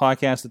even has a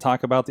podcast to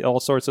talk about all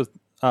sorts of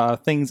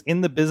things in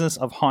the business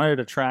of haunted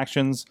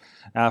attractions.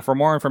 For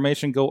more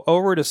information, go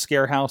over to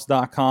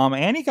scarehouse.com,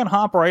 and you can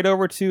hop right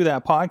over to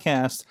that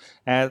podcast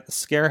at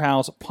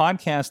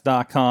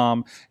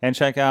scarehousepodcast.com and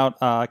check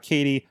out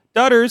Katie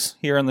Dutters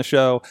here on the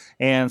show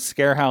and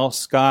Scarehouse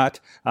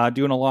Scott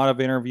doing a lot of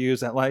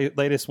interviews. That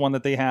latest one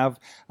that they have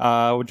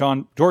with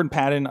Jordan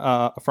Patton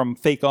from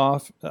Face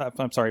Off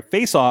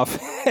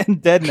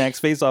and Dead Next.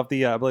 Face Off,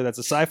 I believe that's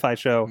a sci-fi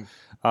show.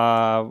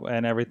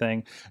 And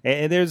everything.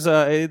 And there's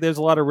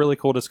a lot of really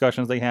cool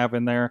discussions they have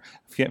in there.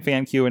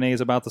 Fan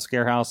Q&As about the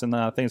Scare House and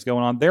things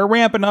going on. They're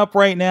ramping up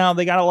right now.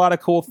 They got a lot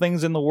of cool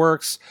things in the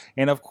works.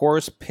 And of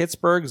course,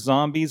 Pittsburgh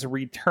Zombies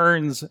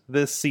returns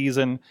this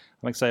season.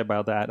 I'm excited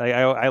about that.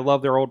 I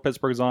love their old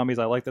Pittsburgh Zombies.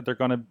 I like that they're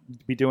going to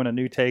be doing a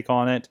new take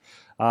on it.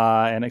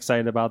 And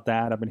excited about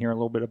that. I've been hearing a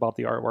little bit about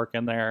the artwork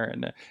in there,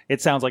 and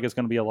it sounds like it's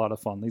going to be a lot of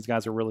fun. These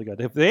guys are really good.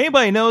 If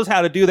anybody knows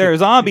how to do their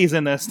zombies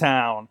in this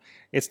town,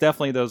 it's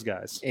definitely those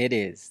guys. It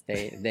is.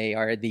 They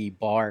are the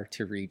bar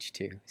to reach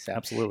to. So.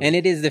 Absolutely. And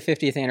it is the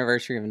 50th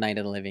anniversary of Night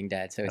of the Living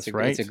Dead. So it's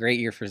That's a great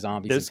year for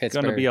zombies There's in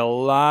Pittsburgh. going to be a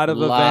lot of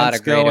great events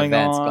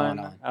events going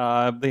going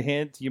on. The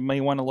hint, you may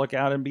want to look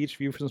out in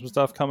Beachview for some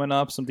stuff coming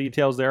up, some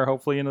details there,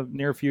 hopefully in the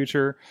near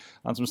future,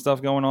 on some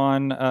stuff going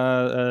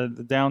on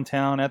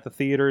downtown at the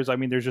theaters. I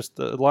mean, there's just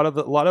a lot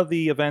of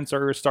the events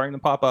are starting to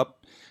pop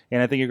up,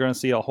 and I think you're going to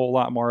see a whole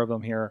lot more of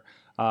them here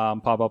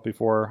pop up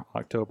before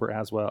October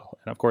as well.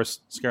 And of course,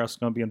 Scare House is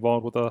going to be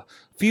involved with a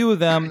few of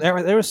them.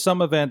 There was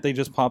some event they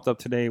just popped up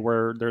today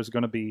where there's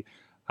going to be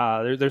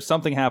there's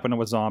something happening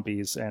with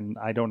zombies, and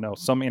I don't know,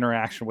 some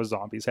interaction with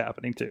zombies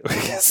happening too.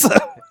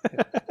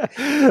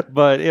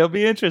 But it'll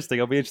be interesting.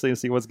 It'll be interesting to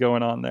see what's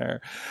going on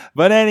there.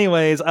 But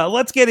anyways,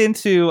 let's get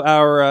into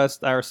our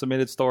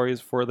submitted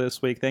stories for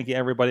this week. Thank you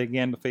everybody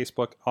again to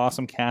Facebook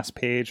Awesome Cast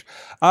page.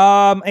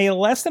 A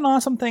less than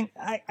awesome thing.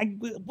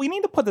 We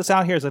need to put this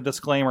out here as a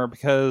disclaimer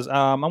because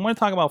I'm going to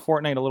talk about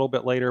Fortnite a little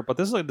bit later. But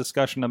this is a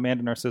discussion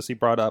Amanda Narcissi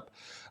brought up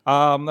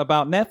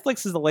about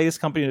Netflix is the latest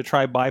company to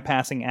try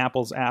bypassing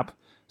Apple's app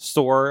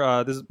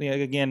store. This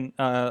again,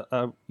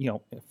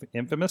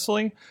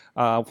 infamously,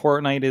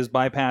 Fortnite is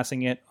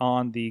bypassing it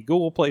on the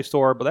Google Play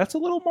Store, but that's a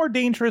little more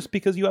dangerous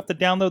because you have to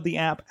download the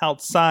app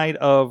outside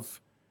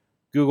of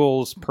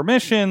Google's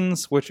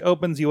permissions, which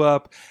opens you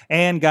up.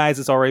 And guys,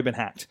 it's already been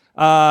hacked.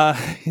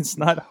 It's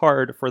not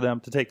hard for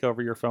them to take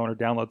over your phone or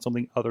download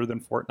something other than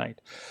Fortnite.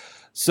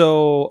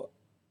 So,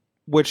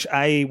 which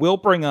I will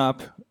bring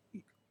up.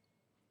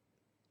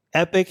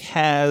 Epic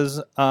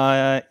has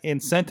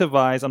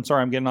incentivized. I'm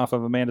sorry, I'm getting off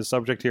of Amanda's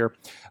subject here.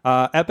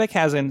 Epic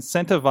has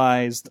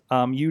incentivized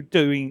you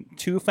doing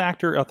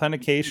 2-factor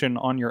authentication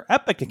on your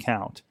Epic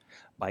account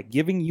by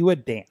giving you a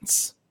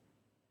dance.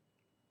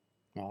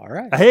 All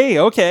right. Hey,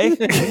 okay.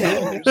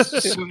 And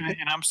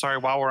I'm sorry,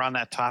 while we're on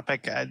that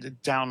topic,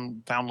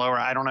 down lower,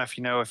 I don't know if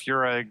you know, if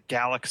you're a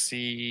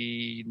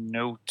Galaxy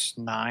Note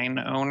 9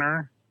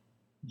 owner,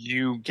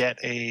 you get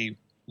a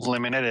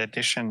limited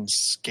edition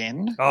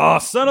skin. Oh,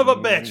 son of a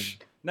bitch.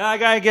 Now I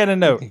gotta get a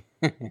note.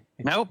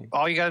 Nope.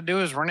 All you got to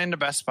do is run into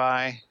Best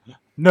Buy.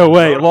 No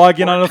way. Log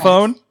in on the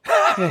phone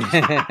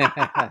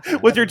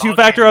with your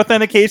 2-factor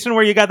authentication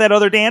where you got that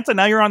other dance and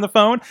now you're on the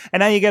phone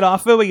and now you get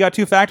off of it. You got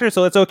 2-factor,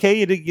 so it's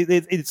okay.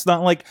 It's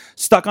not like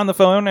stuck on the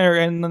phone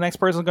and the next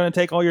person's going to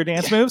take all your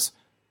dance moves.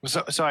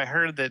 So I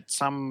heard that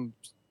some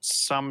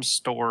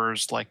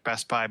stores like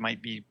Best Buy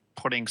might be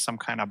putting some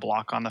kind of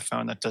block on the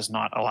phone that does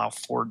not allow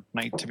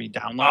Fortnite to be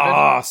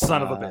downloaded. Oh,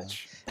 son of a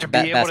bitch. To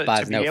be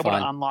able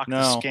to unlock No.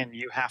 the skin,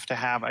 you have to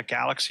have a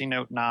Galaxy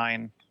Note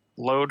 9,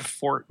 load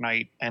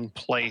Fortnite, and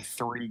play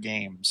 3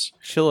 games.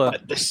 Chilla.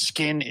 But the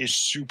skin is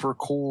super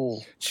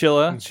cool.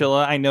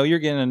 Chilla. I know you're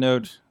getting a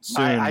note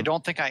soon. I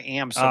don't think I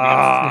am. So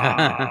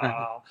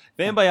If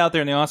anybody out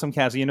there in the Awesome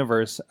Cast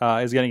universe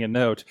is getting a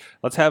note,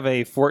 let's have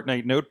a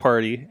Fortnite note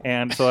party,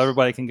 and so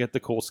everybody can get the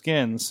cool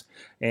skins,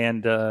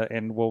 and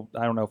we'll,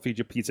 I don't know, feed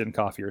you pizza and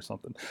coffee or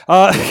something.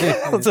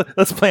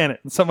 Let's plan it.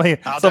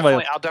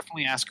 I'll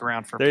definitely ask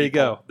around for. There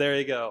people.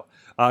 you go.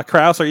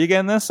 Kraus, are you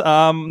getting this?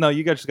 No,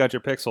 you guys just got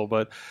your Pixel.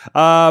 But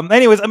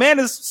anyways,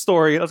 Amanda's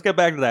story. Let's get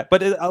back to that.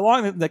 But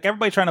along, like,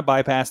 everybody trying to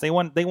bypass, they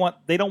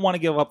don't want to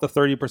give up the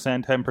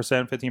 30%,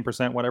 10%,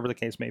 15%, whatever the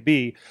case may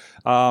be.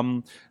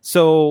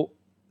 So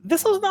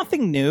this is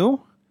nothing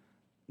new.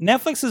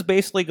 Netflix is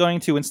basically going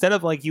to, instead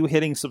of like you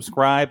hitting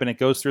subscribe and it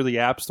goes through the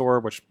App Store,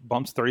 which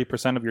bumps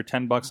 30% of your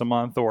 $10 a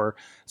month, or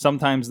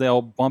sometimes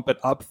they'll bump it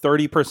up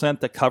 30%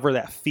 to cover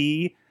that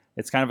fee.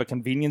 It's kind of a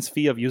convenience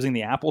fee of using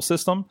the Apple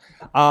system.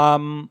 I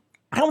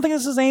don't think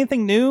this is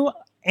anything new.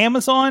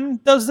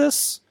 Amazon does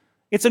this.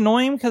 It's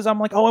annoying because I'm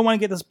like, oh, I want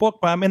to get this book,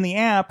 but I'm in the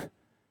app.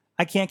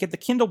 I can't get the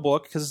Kindle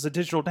book because it's a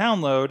digital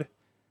download.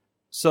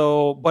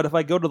 So, but if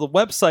I go to the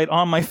website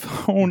on my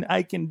phone,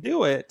 I can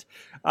do it.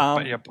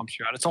 But yeah, it bumps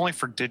you out. It's only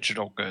for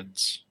digital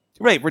goods.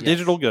 Right, for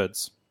digital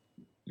goods.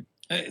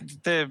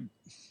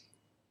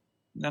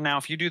 Now,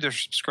 if you do their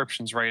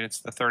subscriptions right, it's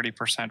the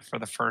 30% for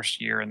the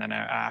first year, and then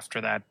after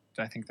that,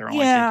 I think they're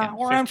only taking 15%.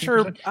 Or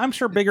I'm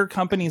sure bigger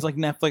companies like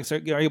Netflix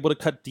are able to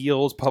cut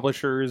deals,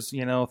 publishers,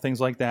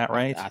 things like that,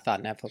 right? I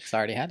thought Netflix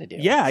already had a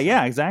deal.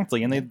 Yeah,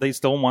 exactly, and they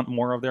still want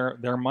more of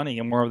their money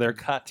and more of their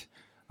cut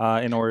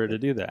in order to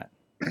do that.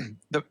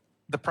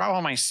 The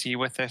problem I see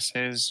with this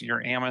is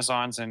your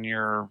Amazons and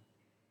your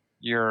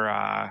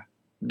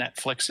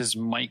Netflixes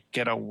might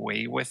get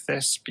away with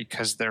this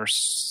because they're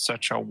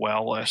such a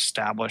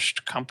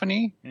well-established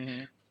company.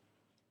 Mm-hmm.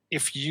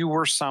 If you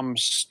were some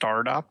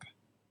startup,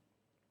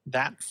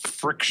 that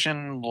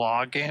friction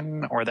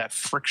login or that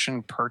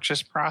friction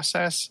purchase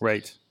process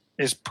right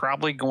is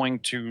probably going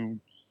to.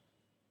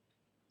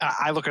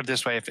 I look at it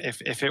this way: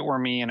 if it were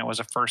me and it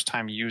was a first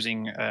time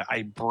using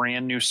a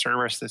brand new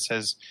service that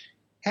says,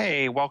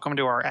 "Hey, welcome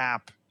to our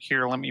app.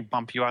 Here, let me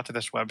bump you out to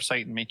this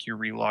website and make you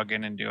re-log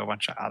in and do a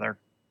bunch of other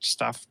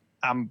stuff,"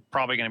 I'm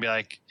probably going to be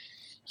like,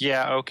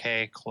 yeah,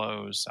 okay,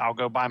 close. I'll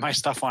go buy my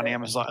stuff on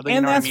Amazon.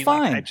 And that's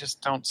fine. Like, I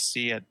just don't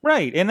see it.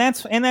 Right, and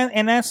that's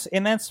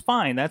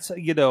fine. That's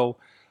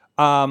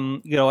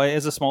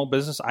as a small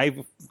business,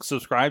 I've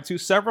subscribed to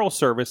several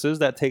services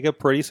that take a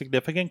pretty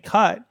significant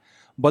cut,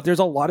 but there's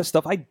a lot of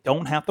stuff I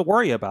don't have to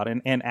worry about,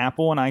 and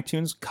Apple and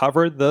iTunes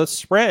cover the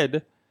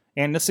spread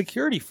and the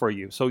security for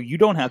you, so you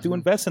don't have to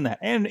invest in that.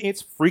 And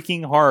it's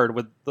freaking hard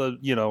with the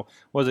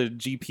was it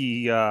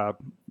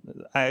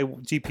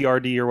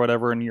GPRD or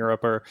whatever in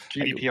Europe, or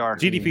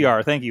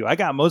GDPR. Thank you. I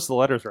got most of the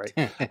letters right.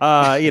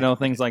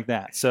 Things like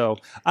that. So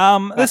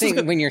I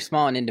think when you're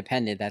small and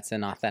independent, that's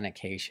an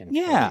authentication. For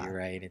you,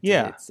 right?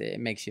 It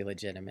makes you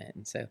legitimate,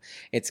 and so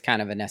it's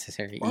kind of a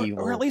necessary evil,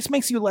 or at least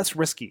makes you less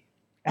risky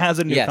as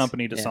a new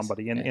company to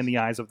somebody in the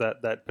eyes of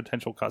that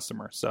potential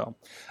customer. So,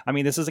 I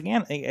mean, this is,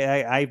 again,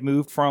 I've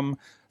moved from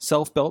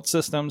self-built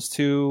systems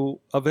to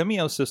a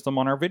Vimeo system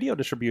on our video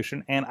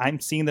distribution, and I'm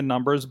seeing the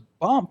numbers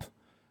bump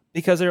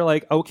because they're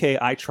like, okay,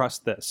 I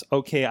trust this.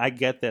 Okay, I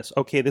get this.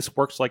 Okay, this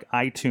works like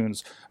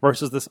iTunes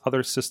versus this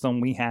other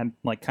system we had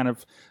like kind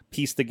of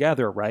pieced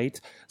together, right?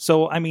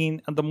 So, I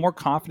mean, the more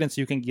confidence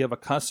you can give a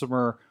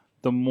customer,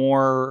 the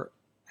more,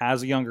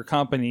 as a younger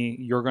company,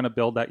 you're going to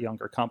build that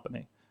younger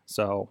company.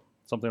 So,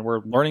 something we're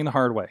learning the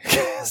hard way.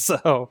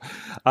 So,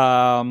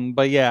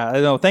 but yeah,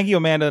 no, thank you,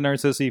 Amanda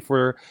Narcissi,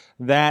 for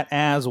that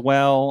as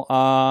well.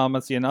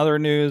 Let's see, in other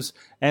news,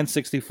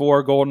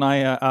 N64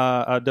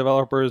 GoldenEye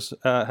developers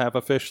have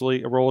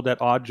officially ruled that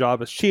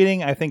Oddjob is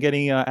cheating. I think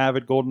any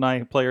avid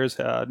GoldenEye players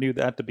knew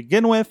that to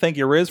begin with. Thank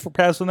you, Riz, for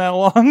passing that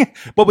along.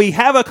 But we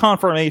have a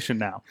confirmation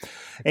now,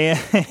 and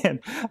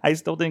I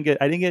didn't get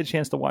a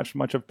chance to watch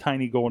much of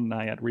Tiny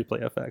GoldenEye at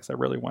Replay FX. I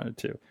really wanted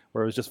to,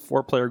 where it was just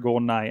 4-player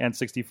GoldenEye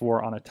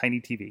N64 on a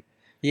tiny TV.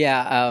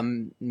 Yeah,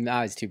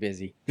 I was too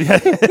busy.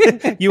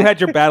 You had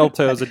your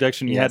Battletoads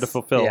addiction you had to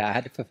fulfill. Yeah, I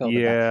had to fulfill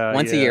that.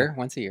 Once a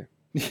year.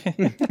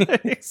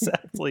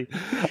 Exactly.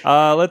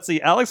 Let's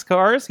see. Alex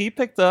Cars, he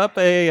picked up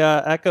a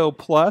Echo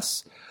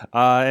Plus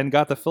and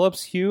got the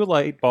Philips Hue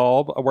light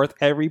bulb worth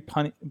every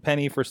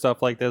penny for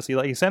stuff like this.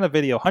 He sent a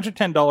video,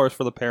 $110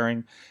 for the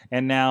pairing,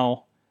 and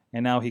now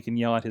he can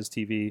yell at his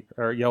TV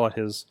or yell at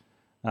his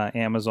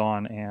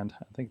Amazon, and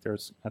I think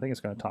it's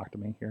going to talk to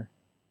me here.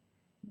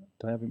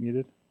 Do I have it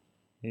muted?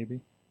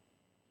 Maybe.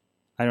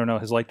 I don't know.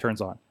 His light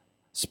turns on.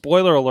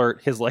 Spoiler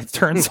alert, his light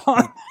turns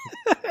on.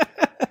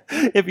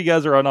 If you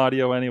guys are on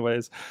audio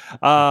anyways.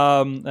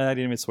 I didn't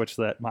even switch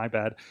that. My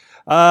bad.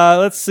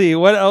 Let's see.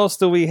 What else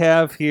do we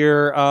have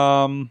here?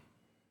 Who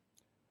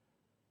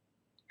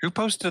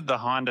posted the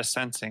Honda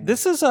Sensing?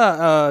 This is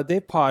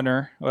Dave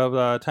Podner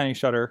of Tiny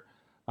Shutter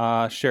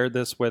shared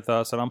this with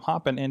us, and I'm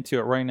hopping into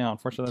it right now.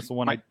 Unfortunately, that's the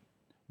one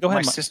Go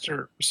ahead. My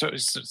sister.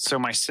 So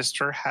my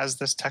sister has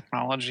this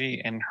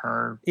technology in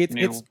her.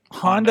 It's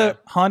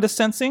Honda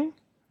Sensing,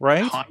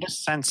 right? Honda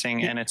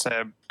Sensing, and it's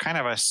a kind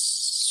of a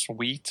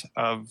suite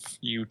of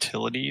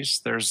utilities.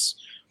 There's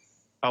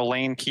a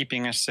lane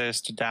keeping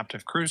assist,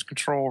 adaptive cruise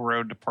control,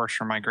 road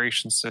departure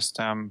migration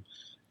system,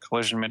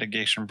 collision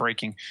mitigation,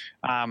 braking.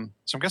 So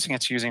I'm guessing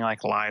it's using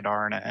like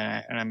LiDAR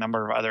and a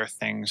number of other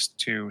things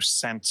to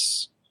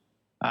sense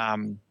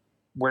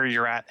where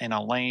you're at in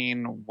a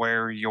lane,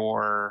 where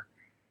you're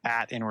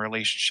at in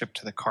relationship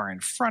to the car in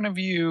front of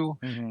you,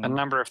 a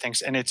number of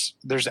things. And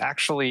there's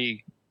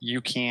actually, you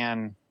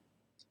can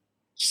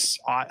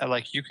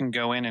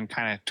go in and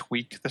kind of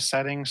tweak the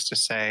settings to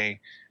say,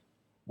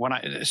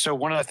 so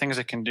one of the things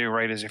it can do,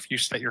 right, is if you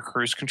set your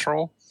cruise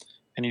control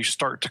and you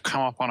start to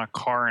come up on a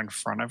car in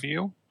front of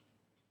you,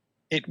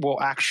 it will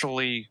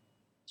actually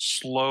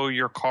slow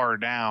your car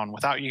down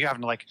without you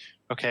having to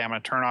okay, I'm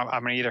going to turn off,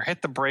 I'm going to either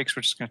hit the brakes,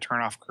 which is going to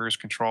turn off cruise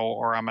control,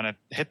 or I'm going to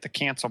hit the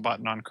cancel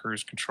button on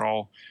cruise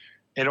control.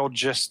 It'll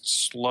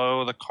just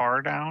slow the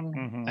car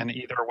down. And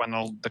either when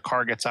the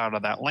car gets out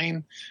of that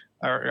lane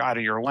or out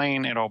of your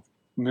lane, it'll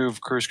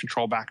move cruise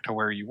control back to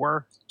where you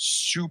were.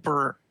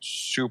 Super,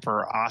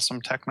 super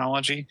awesome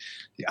technology.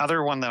 The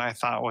other one that I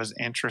thought was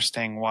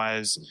interesting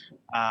was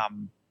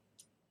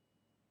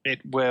it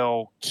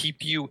will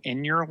keep you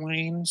in your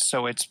lane.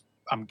 So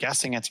I'm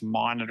guessing it's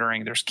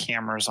monitoring. There's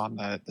cameras on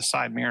the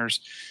side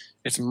mirrors.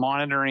 It's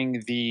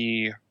monitoring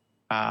the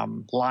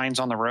lines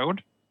on the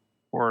road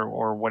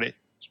or what it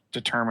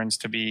determines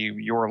to be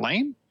your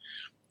lane.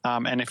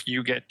 And if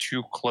you get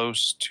too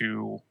close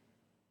to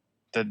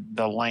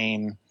the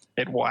lane,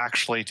 it will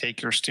actually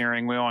take your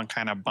steering wheel and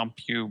kind of bump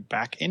you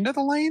back into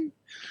the lane.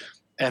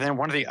 And then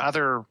one of the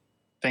other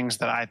things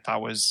that I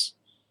thought was,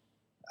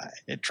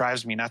 it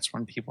drives me nuts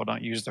when people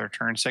don't use their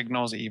turn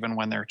signals, even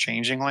when they're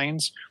changing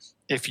lanes.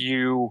 If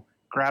you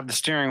grab the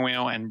steering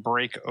wheel and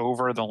brake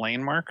over the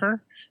lane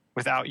marker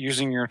without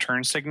using your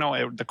turn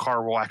signal, the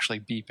car will actually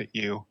beep at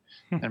you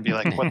and be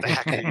like, what the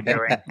heck are you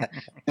doing?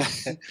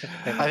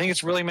 I think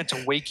it's really meant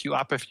to wake you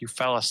up if you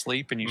fell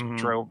asleep and you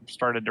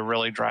started to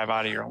really drive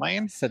out of your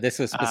lane. So this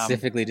was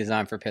specifically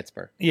designed for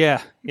Pittsburgh.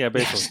 Yeah,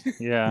 basically.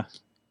 Yeah.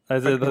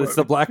 It's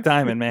the Black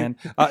Diamond, man.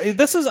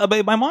 This is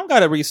my mom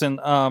got a recent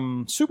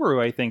Subaru,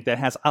 I think, that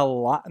has a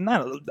lot,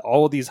 not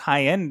all of these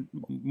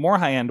more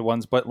high end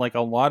ones, but like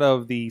a lot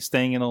of the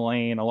staying in the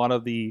lane, a lot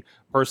of the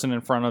person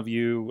in front of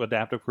you,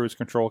 adaptive cruise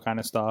control kind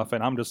of stuff.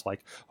 And I'm just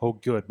like, oh,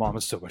 good, Mom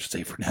is so much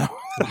safer now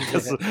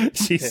because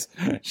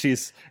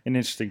she's an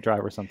interesting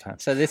driver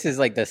sometimes. So this is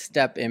like the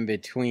step in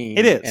between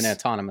an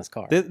autonomous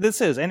car.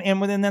 This is,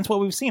 and that's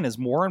what we've seen is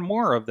more and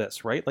more of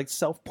this, right? Like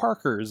self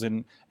parkers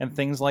and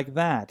things like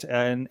that,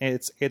 and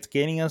it's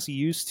getting us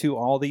used to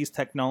all these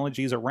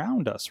technologies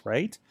around us,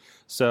 right?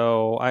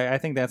 So I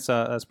think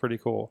that's pretty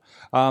cool.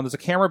 There's a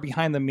camera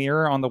behind the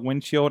mirror on the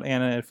windshield,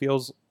 and it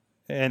feels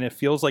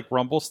like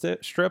rumble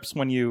strips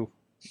when you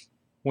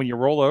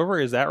roll over.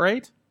 Is that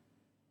right,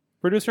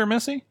 Producer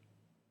Missy?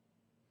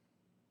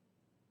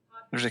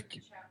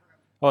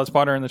 It's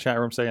Potter in the chat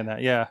room saying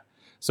that. Yeah.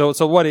 So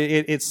what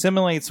it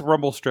simulates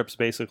rumble strips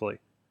basically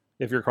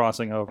if you're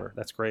crossing over.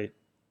 That's great.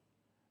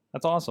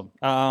 That's awesome.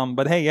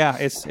 But hey, yeah,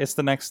 it's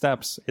the next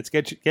steps. It's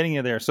getting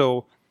you there.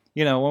 So,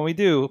 when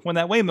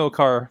that Waymo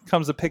car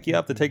comes to pick you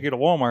up to take you to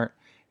Walmart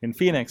in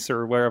Phoenix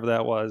or wherever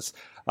that was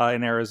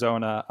in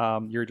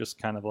Arizona, you're just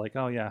kind of like,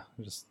 oh yeah,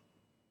 just,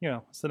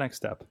 it's the next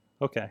step.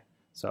 Okay.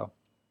 So,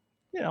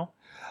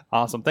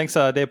 awesome. Thanks,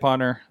 Dave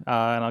Ponder.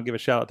 And I'll give a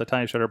shout out to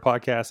Tiny Shutter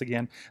Podcast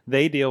again.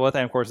 They deal with,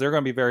 and of course, they're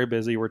going to be very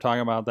busy. We're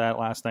talking about that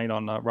last night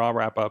on Raw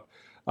Wrap Up.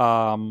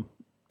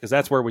 because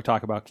that's where we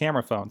talk about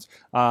camera phones.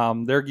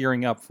 They're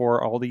gearing up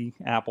for all the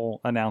Apple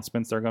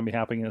announcements. They're going to be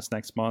happening this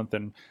next month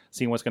and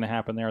seeing what's going to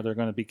happen there. They're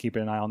going to be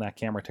keeping an eye on that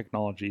camera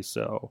technology.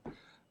 So,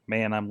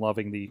 man, I'm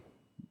loving the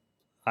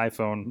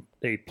iPhone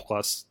 8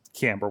 Plus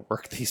camera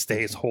work these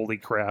days. Holy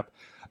crap.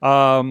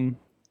 And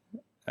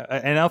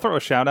I'll throw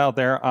a shout out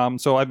there.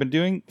 So I've been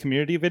doing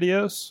community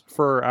videos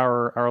for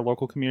our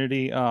local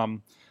community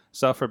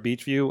stuff for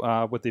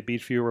Beachview with the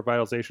Beachview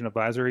Revitalization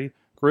Advisory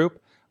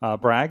Group.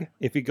 Bragg,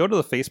 if you go to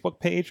the Facebook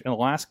page, in the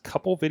last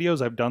couple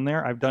videos I've done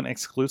there, I've done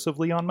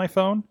exclusively on my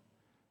phone,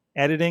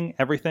 editing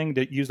everything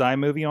that used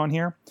iMovie on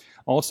here.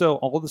 Also,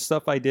 all the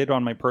stuff I did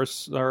on my on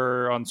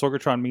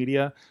Sorgatron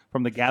Media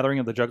from the Gathering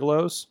of the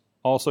Juggalos,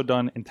 also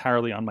done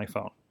entirely on my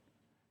phone,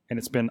 and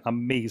it's been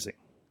amazing.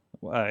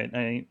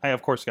 I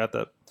of course got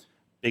the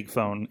big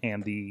phone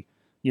and the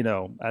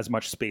as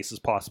much space as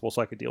possible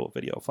so I could deal with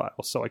video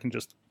files, so I can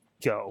just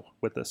go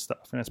with this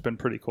stuff, and it's been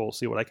pretty cool to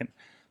see what I can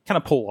kind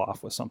of pull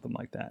off with something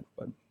like that.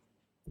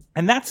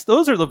 And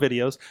those are the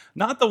videos,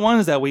 not the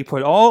ones that we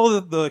put all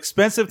of the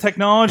expensive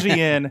technology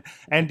in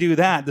and do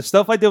that. The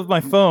stuff I did with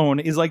my phone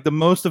is like the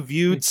most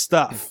viewed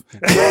stuff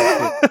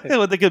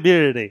with the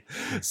community.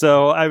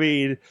 So, I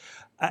mean,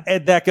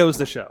 that goes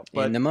to show.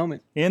 But in the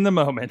moment. In the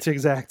moment,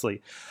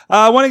 exactly.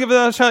 I want to give it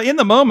a shout. In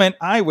the moment,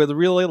 I would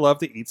really love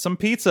to eat some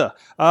pizza.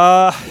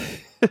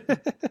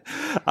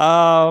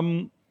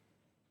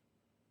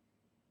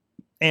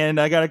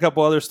 And I got a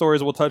couple other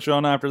stories we'll touch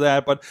on after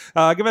that. But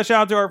give a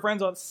shout out to our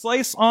friends on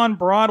Slice on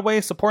Broadway,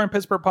 supporting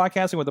Pittsburgh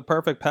podcasting with the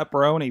perfect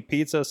pepperoni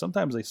pizza.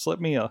 Sometimes they slip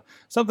me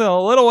something a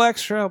little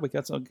extra. We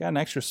got an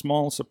extra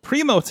small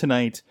Supremo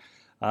tonight.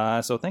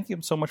 So thank you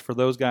so much for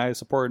those guys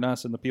supporting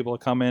us and the people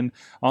that come in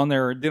on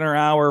their dinner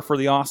hour for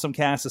the Awesome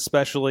Cast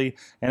especially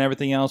and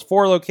everything else.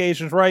 4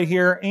 locations right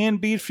here in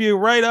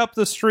Beachview, right up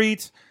the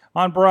street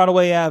on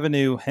Broadway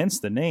Avenue, hence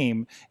the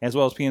name, as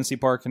well as PNC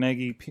Park,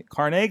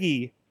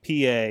 Carnegie,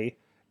 PA.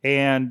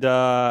 And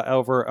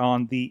over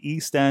on the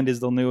East End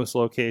is the newest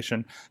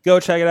location. Go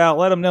check it out.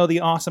 Let them know the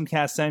Awesome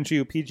Cast sent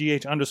you.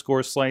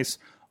 PGH_Slice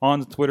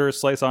on Twitter,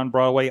 Slice on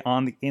Broadway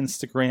on the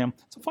Instagram.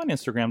 It's a fun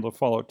Instagram to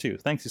follow too.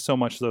 Thanks you so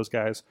much to those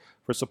guys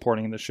for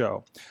supporting the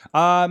show.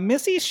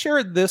 Missy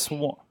shared this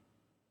one.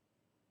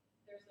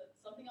 There's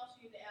something else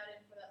you need to add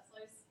in for that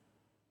Slice.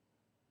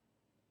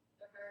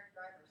 They're hiring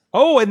drivers.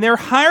 Oh, and they're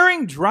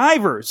hiring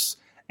drivers.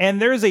 And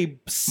there's a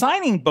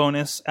signing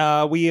bonus.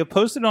 We have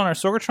posted on our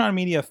Sorgatron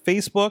Media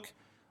Facebook,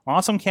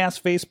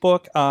 AwesomeCast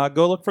Facebook.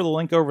 Go look for the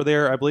link over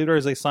there. I believe there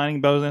is a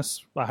signing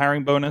bonus, a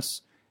hiring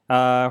bonus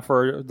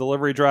for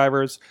delivery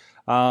drivers.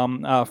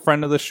 A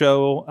friend of the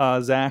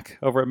show, Zach,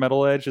 over at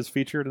Metal Edge, is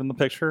featured in the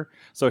picture.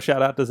 So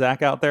shout out to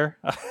Zach out there.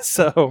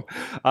 So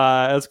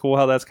that's cool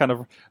how that's kind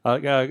of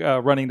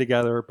running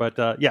together.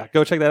 But yeah,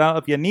 go check that out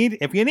if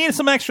you need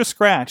some extra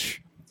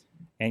scratch.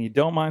 And you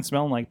don't mind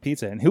smelling like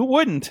pizza. And who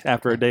wouldn't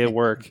after a day of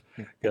work?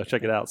 Go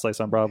check it out.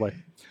 Slice on Broadway.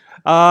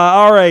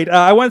 All right.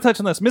 I want to touch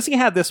on this. Missy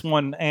had this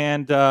one,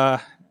 and I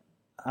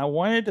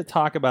wanted to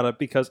talk about it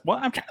because, well,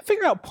 I'm trying to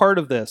figure out part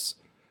of this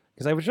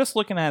because I was just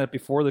looking at it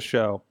before the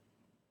show.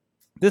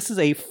 This is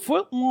a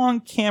foot-long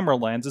camera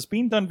lens. It's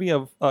being done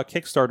via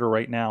Kickstarter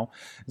right now.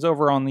 It's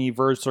over on the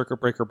Verge Circuit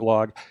Breaker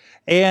blog.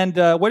 And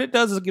what it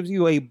does is it gives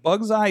you a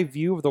bug's eye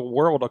view of the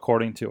world,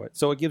 according to it.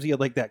 So it gives you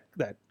like that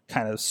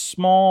kind of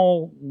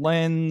small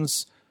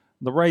lens,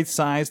 the right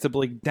size to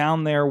be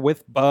down there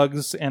with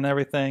bugs and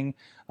everything.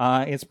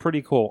 It's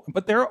pretty cool.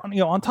 But they're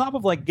on top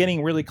of like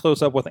getting really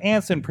close up with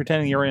ants and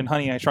pretending you're in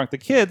Honey, I Shrunk the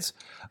Kids.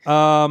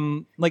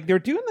 Like they're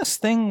doing this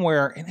thing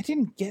where, and I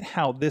didn't get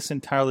how this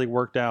entirely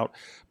worked out,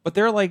 but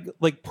they're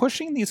like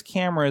pushing these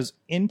cameras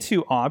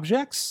into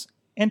objects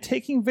and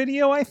taking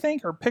video, I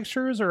think, or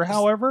pictures or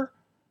however.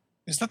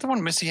 Is that the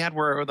one Missy had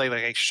where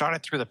they shot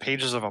it through the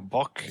pages of a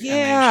book? Yeah.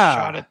 And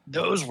they shot it.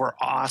 Those were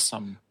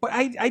awesome. But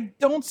I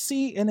don't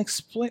see an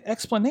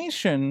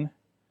explanation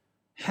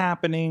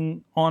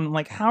happening on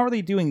like how are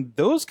they doing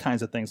those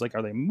kinds of things? Like,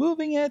 are they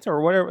moving it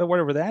or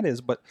whatever that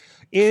is? But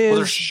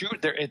it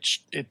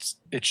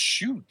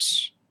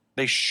shoots.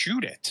 They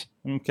shoot it.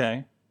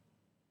 Okay.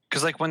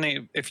 Because like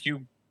when if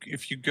you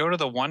go to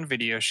the one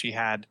video she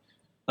had,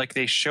 like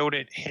they showed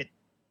it hit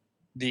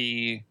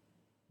the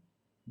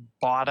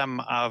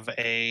bottom of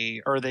they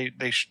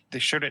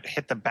showed it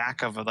hit the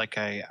back of like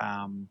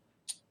a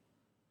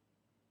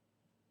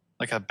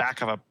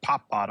back of a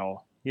pop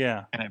bottle.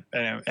 Yeah.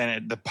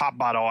 And the pop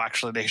bottle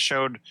actually they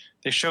showed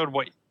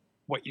what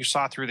you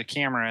saw through the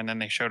camera, and then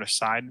they showed a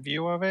side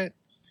view of it.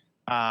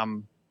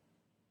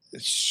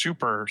 It's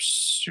super,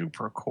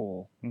 super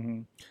cool.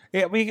 Mm-hmm.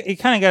 Yeah, you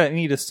kind of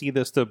need to see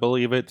this to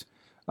believe it.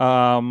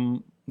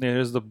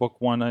 There's the book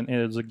one, and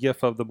there's a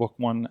GIF of the book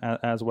one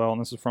as well. And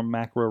this is from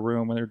Macro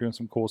Room, and they're doing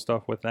some cool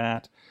stuff with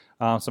that.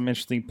 Some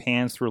interesting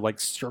pans through like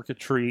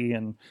circuitry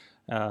and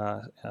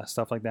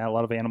stuff like that. A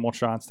lot of animal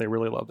shots. They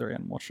really love their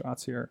animal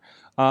shots here.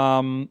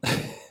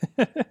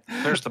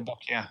 There's the book.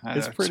 Yeah,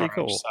 It's pretty sorry, I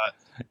cool. just saw it.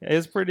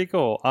 It's pretty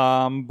cool.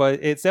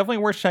 But it's definitely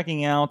worth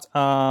checking out.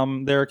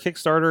 Their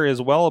Kickstarter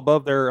is well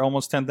above their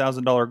almost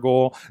 $10,000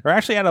 goal. They're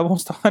actually at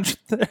almost 100.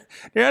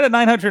 They're at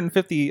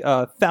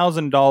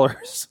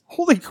 $950,000.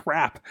 Holy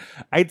crap!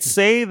 I'd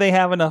say they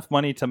have enough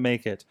money to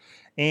make it,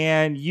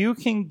 and you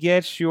can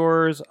get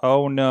yours.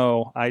 Oh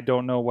no, I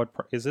don't know what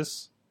is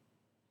this.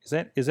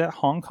 Is that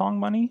Hong Kong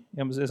money?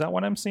 Is that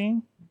what I'm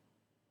seeing?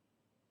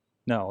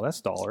 No, that's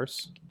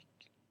dollars.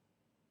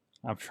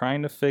 I'm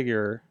trying to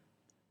figure.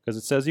 Because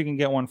it says you can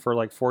get one for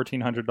like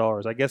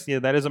 $1,400. I guess, yeah,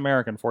 that is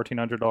American.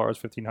 $1,400,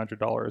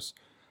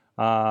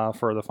 $1,500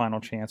 for the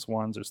final chance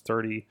ones. There's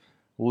 30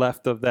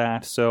 left of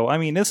that. So,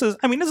 this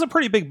is a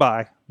pretty big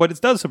buy, but it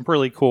does some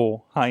really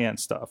cool high-end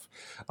stuff.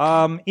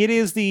 It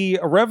is the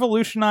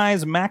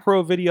revolutionized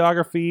macro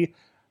videography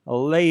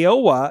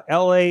Laowa,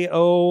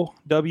 Laowa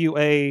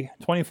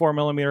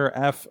 24mm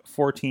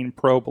f14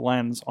 probe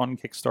lens on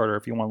Kickstarter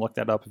if you want to look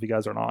that up if you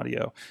guys are on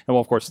audio. And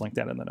we'll, of course, link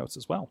that in the notes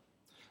as well.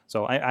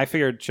 So I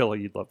figured,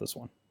 Chilla, you'd love this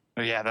one.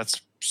 Oh, yeah, that's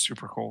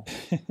super cool.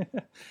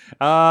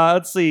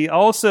 Let's see.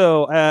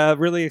 Also,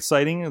 really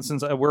exciting,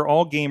 since we're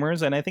all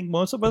gamers, and I think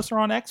most of us are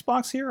on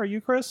Xbox here. Are you,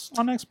 Chris,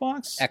 on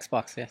Xbox?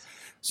 Xbox, yes.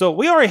 So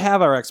we already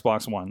have our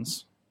Xbox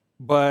Ones,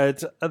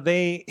 but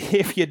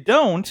if you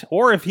don't,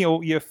 or if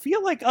you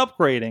feel like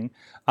upgrading,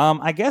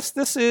 I guess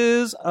this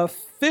is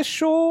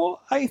official,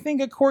 I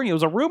think, according... It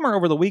was a rumor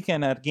over the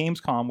weekend at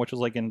Gamescom, which was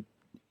like in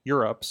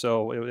Europe,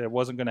 so it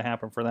wasn't going to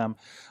happen for them.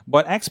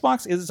 But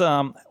Xbox is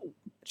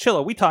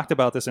Chilla, we talked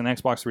about this in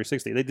Xbox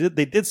 360.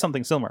 They did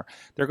something similar.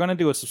 They're going to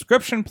do a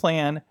subscription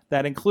plan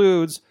that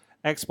includes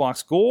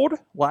Xbox Gold,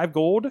 Live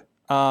Gold,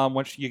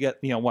 which you get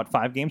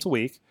 5 games a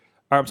week,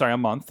 or I'm sorry, a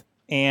month,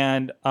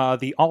 and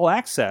the All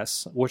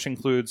Access, which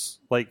includes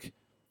like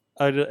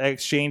an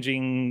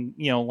exchanging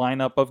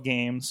lineup of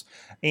games,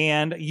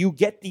 and you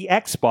get the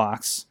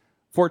Xbox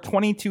for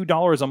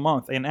 $22 a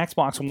month, an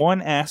Xbox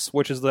One S,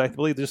 which is, I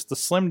believe, just the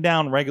slimmed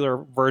down regular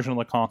version of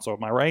the console.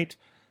 Am I right?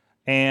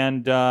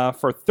 And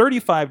for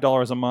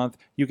 $35 a month,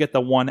 you get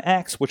the One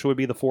X, which would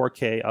be the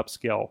 4K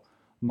upscale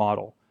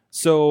model.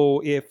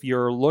 So if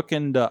you're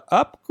looking to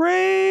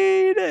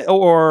upgrade,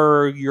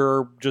 or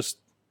you're just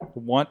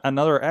want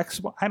another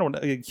Xbox, I don't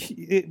know.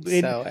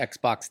 So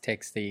Xbox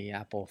takes the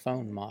Apple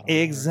phone model.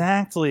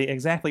 Exactly.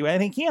 I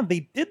think,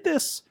 they did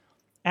this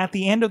at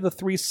the end of the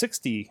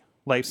 360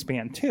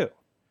 lifespan too.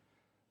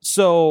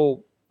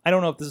 So I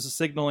don't know if this is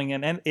signaling,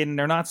 and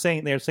they're not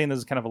saying, they're saying this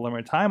is kind of a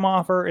limited time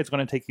offer. It's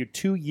going to take you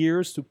 2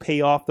 years to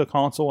pay off the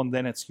console, and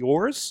then it's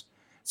yours.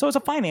 So it's a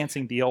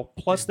financing deal.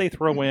 Plus they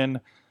throw in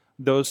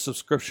those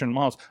subscription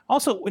models.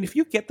 Also, if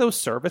you get those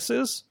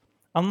services,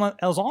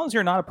 as long as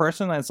you're not a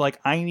person that's like,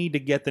 I need to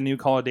get the new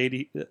Call of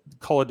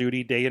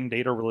Duty day and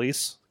data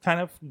release kind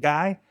of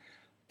guy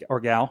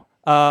or gal,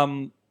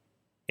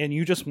 and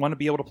you just want to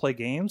be able to play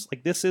games,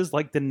 like this is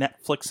like the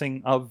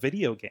Netflixing of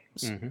video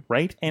games,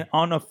 right? And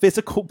on a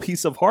physical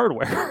piece of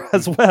hardware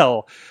as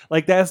well.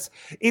 Like it's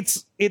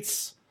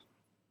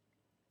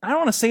I don't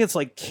want to say it's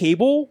like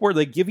cable where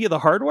they give you the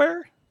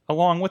hardware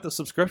along with the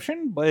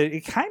subscription, but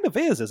it kind of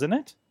is, isn't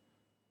it?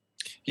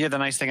 Yeah, the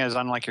nice thing is,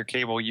 unlike your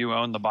cable, you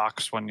own the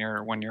box when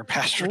you're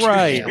past your 2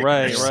 Right.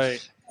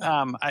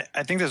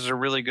 I think this is a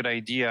really good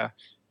idea.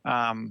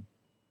 I'm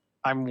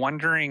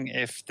wondering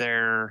if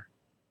are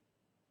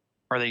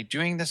they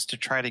doing this to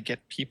try to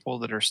get people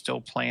that are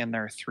still playing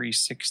their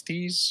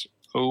 360s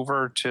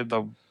over to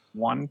the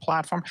One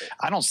platform?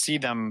 I don't see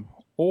them.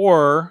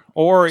 Or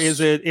is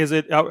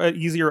it an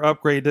easier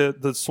upgrade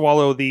to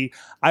swallow the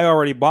I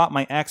already bought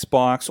my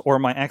Xbox or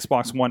my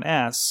Xbox One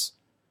S,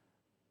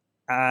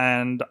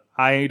 and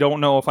I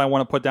don't know if I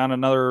want to put down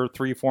another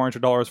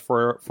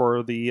 $300-$400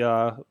 for the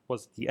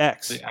the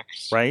X,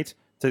 right?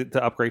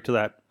 To upgrade to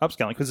that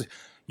upscaling, because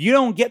you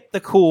don't get the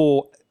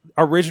cool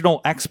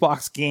original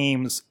Xbox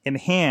games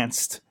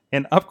enhanced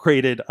and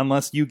upgraded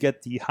unless you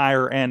get the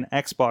higher end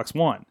Xbox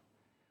One,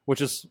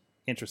 which is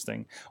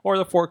interesting, or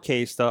the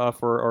 4K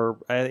stuff, or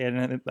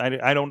and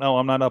I don't know.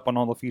 I'm not up on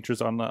all the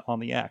features on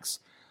the X,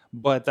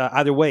 but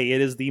either way,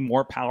 it is the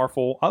more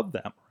powerful of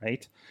them,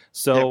 right?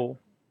 So,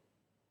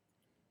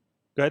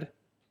 good.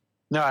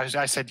 No,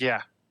 I said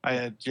yeah.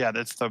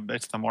 It's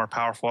the more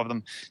powerful of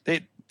them.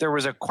 There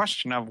was a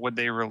question of would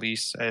they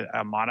release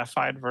a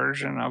modified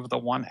version of the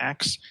One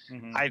X.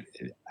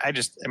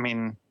 It's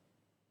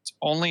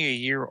only a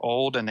year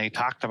old, and they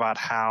talked about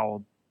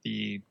how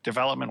the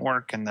development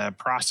work and the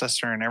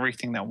processor and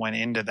everything that went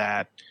into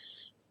that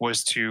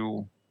was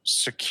to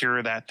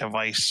secure that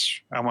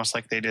device almost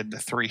like they did the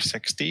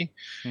 360,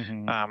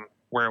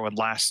 where it would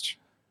last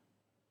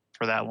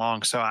for that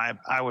long. So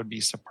I would be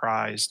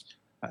surprised.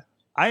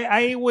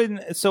 I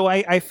wouldn't. So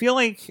I feel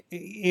like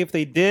if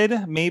they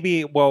did,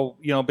 maybe,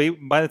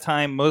 by the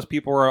time most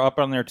people are up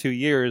on their 2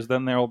 years,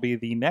 then there will be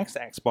the next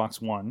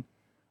Xbox One,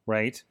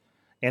 right?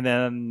 And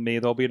then maybe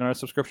there'll be another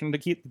subscription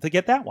to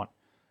get that one.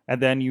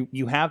 and then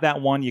you have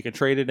that one, you can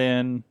trade it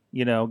in,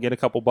 get a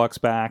couple bucks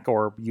back,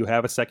 or you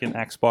have a second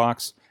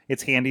Xbox.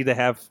 It's handy to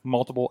have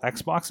multiple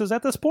Xboxes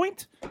at this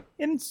point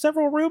in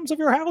several rooms of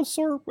your house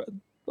or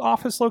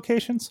office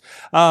locations.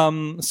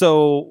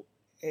 So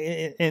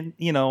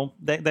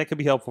that could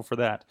be helpful for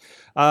that.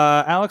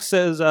 Alex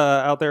says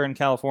out there in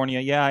California,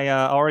 I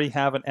already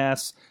have an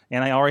S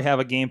and I already have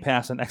a Game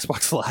Pass and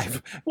Xbox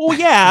Live. Well,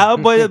 yeah,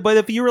 but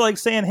if you were like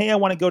saying, hey, I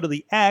want to go to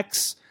the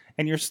X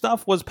and your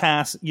stuff was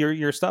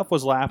your stuff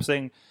was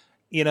lapsing,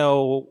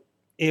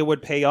 it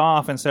would pay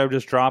off instead of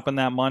just dropping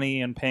that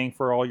money and paying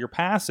for all your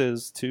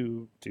passes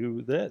to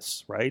do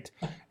this, right?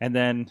 And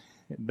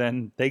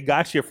then they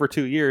got you for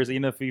 2 years,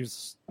 even if you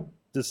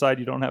decide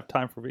you don't have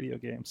time for video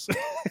games.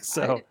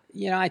 So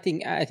I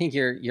think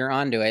you're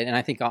onto it, and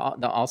I think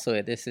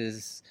also this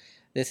is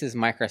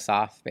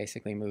Microsoft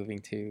basically moving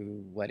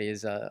to what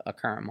is a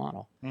current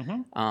model,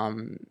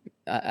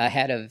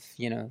 ahead of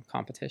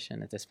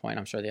competition at this point.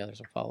 I'm sure the others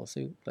will follow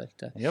suit, but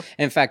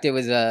in fact, it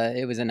was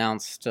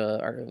announced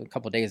a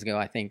couple of days ago,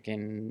 I think,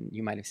 and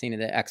you might have seen it,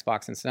 that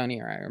Xbox and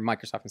Sony or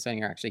Microsoft and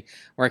Sony are actually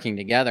working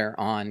together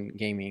on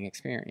gaming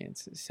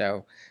experiences.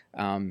 So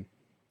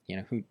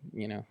who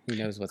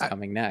knows what's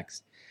coming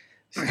next.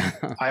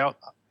 I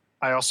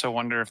also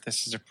wonder if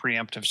this is a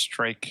preemptive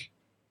strike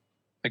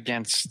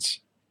against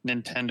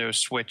Nintendo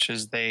Switch,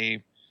 as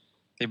they've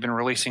been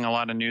releasing a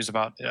lot of news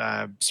about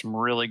some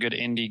really good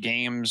indie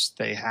games.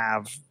 They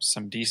have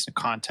some decent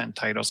content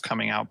titles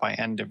coming out by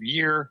end of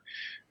year.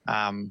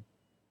 The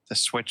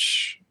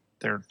Switch,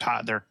 they're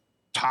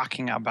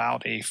talking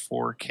about a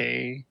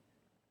 4K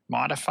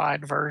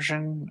modified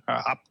version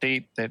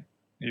update that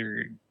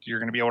you're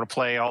going to be able to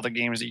play all the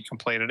games that you can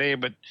play today,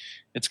 but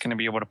it's going to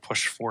be able to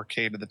push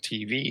 4K to the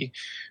TV.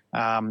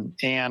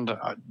 And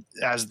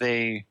as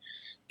they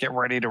get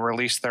ready to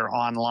release their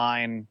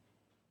online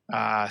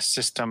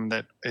system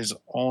that is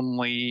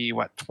only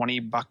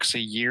 $20 a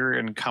year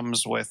and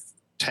comes with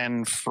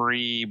 10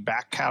 free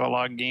back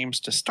catalog games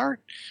to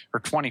start,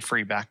 or 20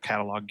 free back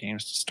catalog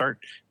games to start,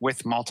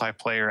 with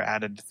multiplayer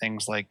added to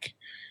things like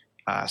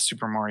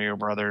Super Mario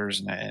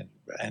Brothers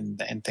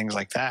and things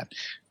like that.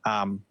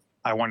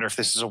 I wonder if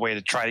this is a way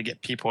to try to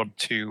get people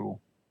to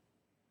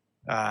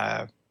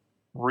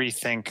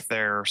rethink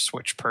their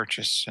Switch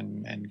purchase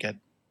and get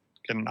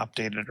an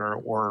updated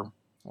or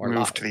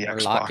move to the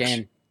Xbox. Lock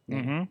in.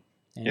 Mm-hmm.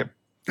 Yeah.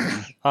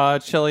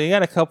 Yep. Chili, you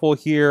got a couple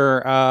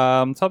here.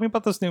 Tell me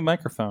about this new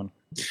microphone.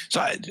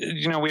 So,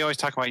 we always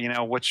talk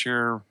about, what's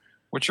your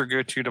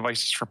go-to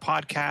devices for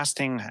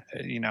podcasting?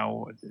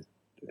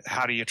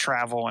 How do you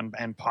travel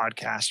and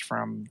podcast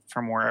from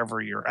wherever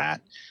you're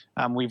at?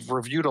 We've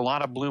reviewed a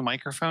lot of Blue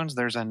microphones.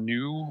 There's a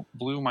new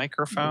Blue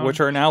microphone,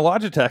 which are now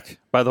Logitech,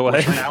 by the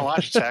way.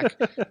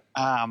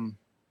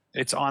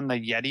 It's on the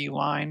Yeti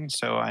line,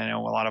 so I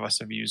know a lot of us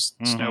have used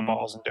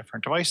Snowballs and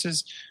different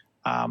devices.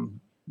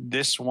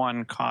 This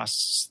one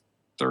costs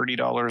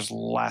 $30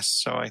 less,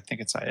 so I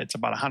think it's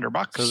about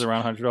 $100. So it's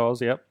around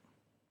 $100. Yep.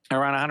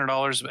 Around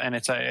 $100, and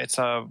it's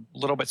a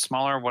little bit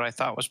smaller. What I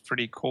thought was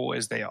pretty cool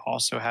is they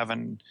also have a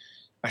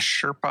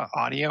Sherpa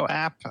audio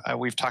app.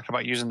 We've talked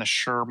about using the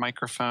Shure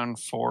microphone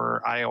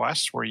for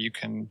iOS, where you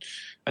can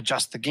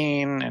adjust the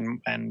gain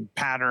and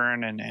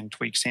pattern and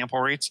tweak sample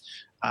rates.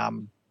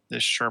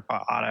 This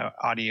Sherpa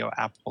audio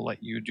app will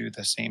let you do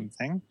the same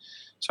thing.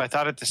 So I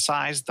thought at the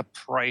size, the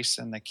price,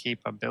 and the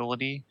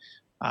capability,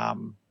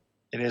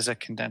 it is a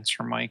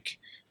condenser mic.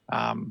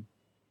 I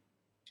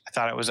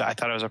thought it was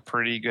a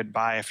pretty good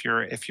buy if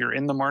you're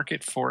in the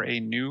market for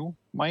a new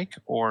mic,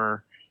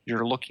 or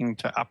you're looking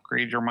to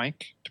upgrade your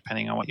mic.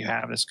 Depending on what you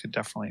have, this could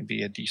definitely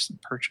be a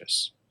decent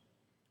purchase.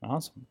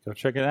 Awesome, go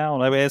check it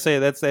out. I say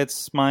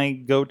that's my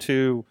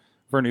go-to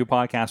for new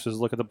podcasters.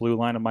 Look at the Blue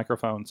line of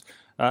microphones.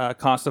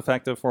 Cost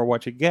effective for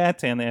what you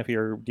get, and if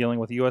you're dealing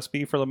with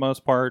USB for the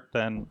most part,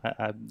 then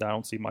I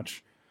don't see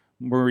much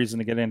more reason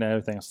to get into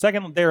everything.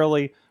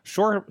 Secondarily,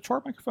 short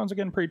microphones are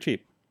getting pretty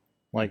cheap.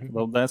 Like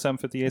the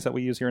SM58s that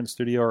we use here in the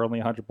studio are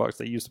only $100.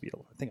 They used to be,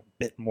 I think, a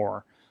bit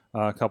more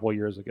a couple of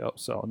years ago.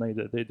 So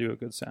they do a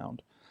good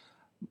sound.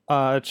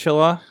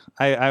 Chilla,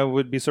 I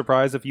would be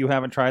surprised if you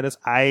haven't tried this.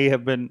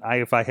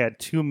 If I had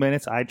 2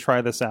 minutes, I'd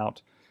try this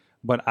out.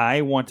 But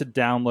I want to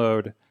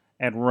download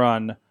and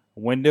run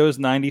Windows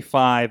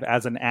 95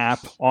 as an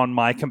app on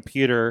my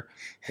computer.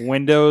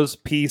 Windows,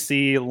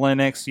 PC,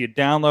 Linux. You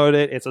download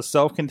it. It's a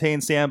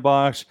self-contained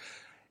sandbox.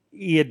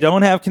 You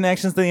don't have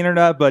connections to the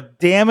internet, but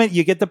damn it,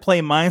 you get to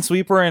play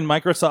Minesweeper and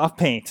Microsoft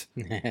Paint.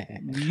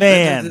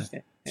 Man.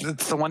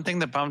 It's the one thing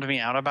that bummed me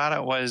out about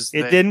it was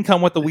it didn't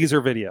come with the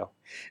Weezer video.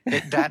 And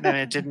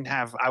it didn't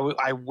have.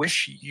 I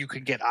wish you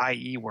could get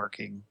IE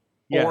working.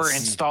 Yes. Or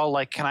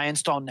install, can I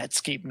install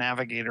Netscape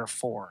Navigator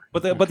 4?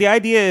 But the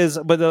idea is,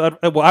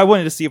 I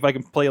wanted to see if I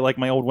can play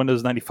my old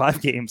Windows 95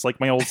 games,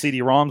 my old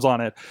CD-ROMs on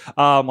it,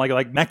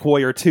 like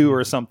MechWarrior 2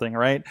 or something,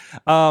 right?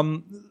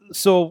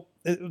 So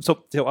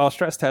I'll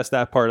stress test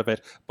that part of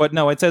it. But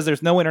no, it says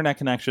there's no internet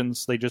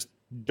connections. They just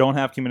don't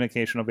have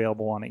communication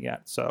available on it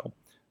yet. So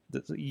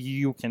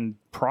you can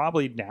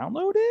probably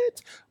download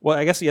it. Well,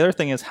 I guess the other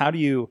thing is, how do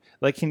you,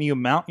 like, can you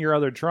mount your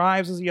other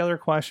drives is the other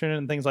question,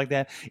 and things like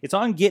that. It's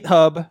on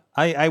GitHub.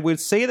 I would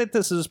say that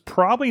this is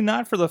probably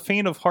not for the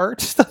faint of heart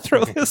to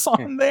throw this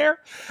on there.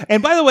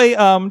 And by the way,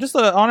 just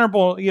an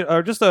honorable,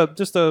 or just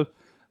a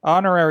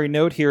honorary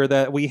note here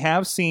that we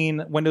have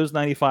seen Windows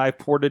 95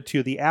 ported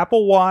to the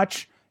Apple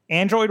Watch,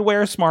 Android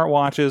Wear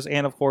smartwatches,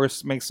 and of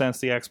course, makes sense,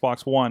 the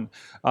Xbox One.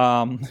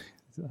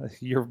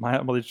 Your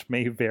mileage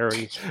may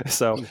vary.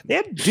 So they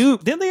had Doom.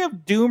 Didn't they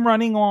have Doom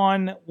running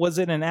on? Was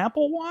it an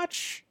Apple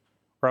Watch?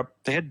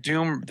 They had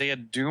Doom. They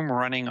had Doom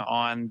running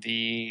on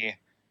the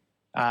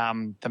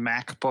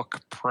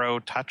MacBook Pro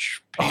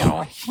Touch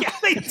panel. Oh, yeah,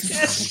 they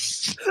did.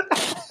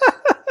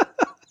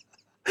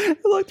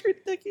 It looked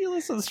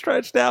ridiculous and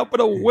stretched out,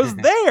 but it was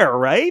there,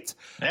 right?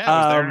 Yeah, it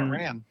was there and it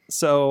ran.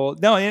 So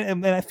no,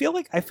 and I feel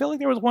like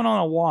there was one on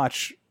a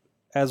watch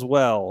as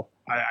well.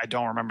 I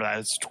don't remember that.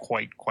 It's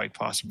quite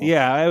possible.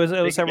 Yeah, it was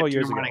They several could get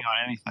years Doom ago. running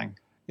on anything.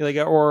 Like,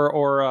 or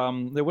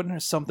there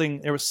wasn't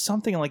something. There was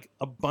something like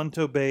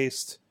Ubuntu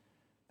based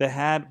that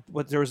had,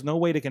 but there was no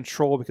way to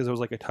control because it was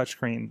like a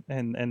touchscreen,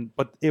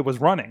 but it was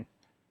running.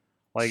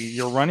 Like,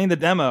 you're running the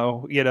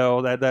demo,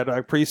 that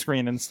I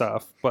pre-screen and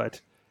stuff.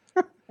 But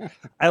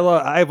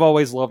I've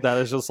always loved that.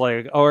 It's just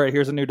like, all right,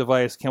 here's a new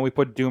device. Can we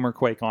put Doom or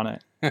Quake on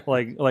it?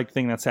 like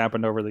thing that's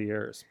happened over the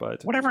years.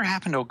 But Whatever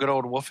happened to a good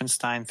old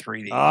Wolfenstein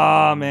 3D?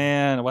 oh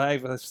man, well,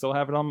 I still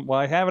have it on. Well,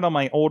 I have it on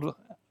my old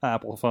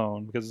Apple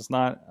phone because it's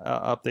not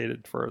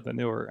updated for the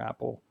newer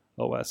Apple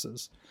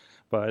OSs.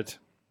 But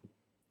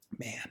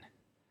man,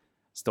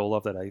 still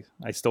love that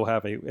I still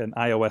have an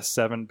iOS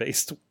 7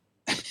 based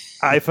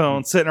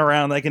iPhone sitting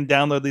around that I can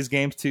download these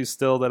games to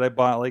still, that I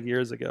bought like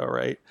years ago,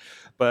 right?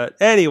 But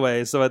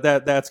anyway, so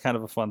that's kind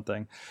of a fun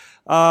thing.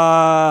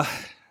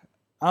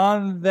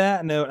 On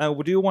that note, I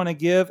do want to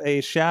give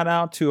a shout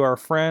out to our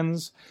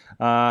friends.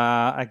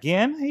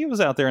 Again, he was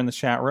out there in the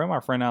chat room,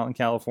 our friend out in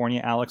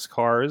California, Alex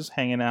Cars,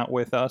 hanging out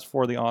with us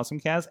for the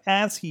Awesome Cast,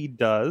 as he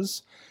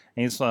does.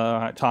 He's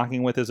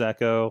talking with his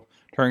Echo,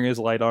 turning his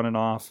light on and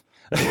off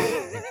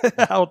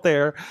out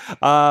there.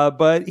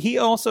 But he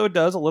also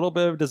does a little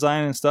bit of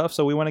design and stuff,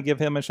 so we want to give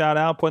him a shout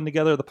out, putting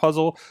together the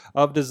puzzle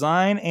of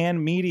design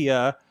and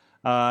media,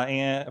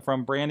 and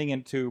from branding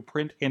into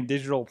print and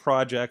digital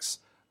projects.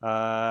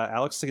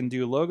 Alex can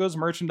do logos,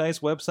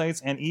 merchandise,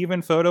 websites, and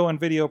even photo and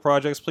video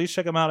projects. Please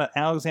check him out at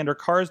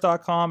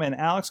alexandercars.com and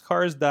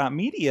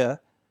alexcars.media.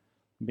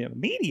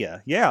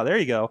 Media, yeah, there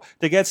you go,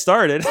 to get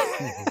started.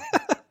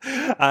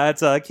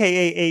 It's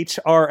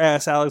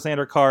KAHRS,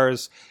 Alexander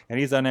Cars, and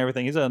he's done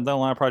everything. He's done a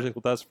lot of projects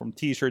with us, from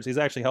T-shirts. He's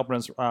actually helping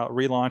us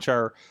relaunch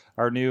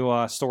our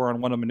new store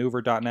on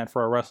whatamaneuver.net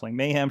for our Wrestling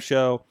Mayhem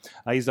show.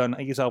 He's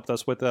helped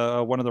us with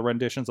one of the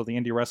renditions of the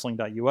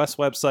IndieWrestling.us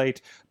website,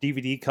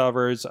 DVD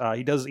covers.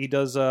 He does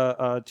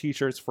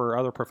T-shirts for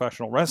other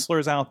professional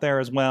wrestlers out there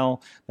as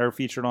well. They're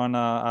featured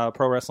on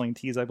Pro Wrestling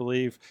Tees, I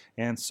believe,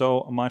 and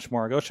so much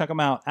more. Go check them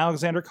out,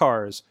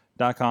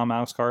 alexandercars.com,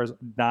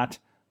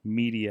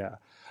 alexcars.media.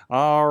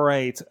 All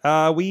right.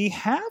 We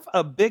have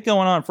a bit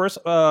going on. First,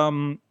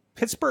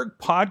 Pittsburgh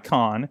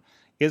PodCon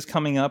is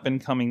coming up in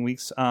coming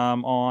weeks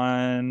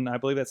on, I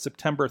believe that's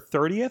September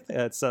 30th.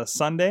 It's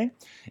Sunday.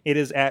 It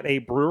is at a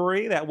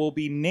brewery that will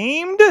be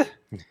named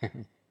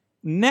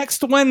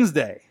next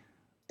Wednesday.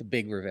 The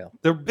big reveal.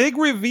 The big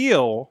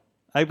reveal.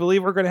 I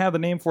believe we're going to have the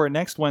name for it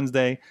next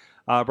Wednesday.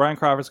 Brian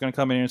Crawford's going to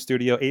come in the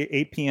studio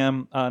 8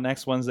 p.m.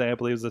 Next Wednesday, I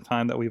believe, is the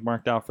time that we've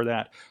marked out for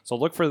that. So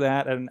look for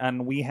that.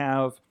 And we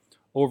have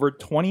over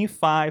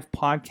 25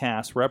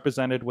 podcasts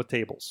represented with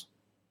tables.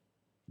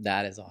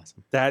 That is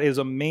awesome. That is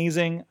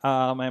amazing.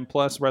 And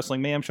plus,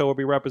 Wrestling Mayhem Show will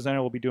be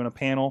represented. We'll be doing a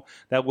panel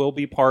that will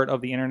be part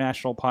of the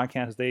International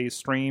Podcast Day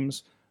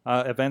streams,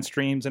 event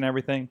streams and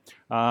everything.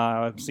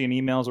 I'm seeing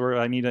emails where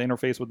I need to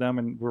interface with them,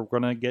 and we're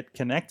going to get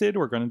connected.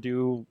 We're going to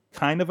do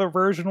kind of a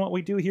version of what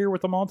we do here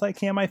with the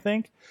multicam, I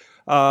think.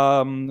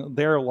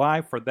 They're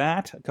live for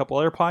that. A couple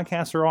other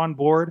podcasts are on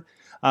board.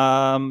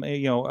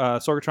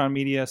 Sorgatron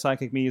Media,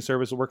 Sidekick Media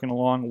Service, working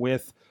along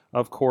with,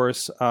 of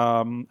course,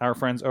 our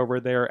friends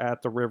over there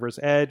at the River's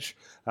Edge,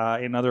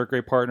 and other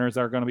great partners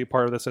that are going to be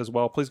part of this as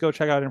well. Please go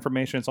check out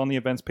information. It's on the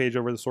events page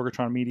over the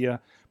Sorgatron Media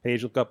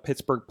page. Look up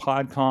Pittsburgh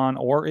PodCon,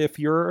 or if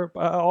you're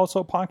also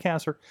a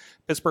podcaster,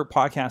 Pittsburgh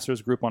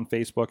Podcasters group on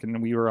Facebook,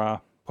 and we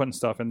were putting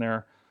stuff in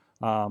there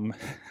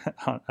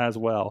as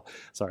well.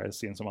 Sorry, I was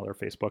seeing some other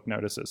Facebook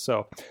notices.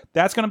 So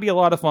that's going to be a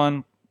lot of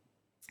fun.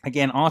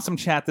 Again, awesome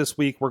chat this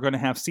week. We're going to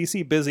have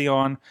CC Busy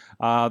on.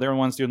 They're the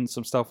ones doing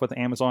some stuff with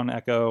Amazon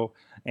Echo,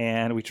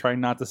 and we try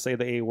not to say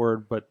the A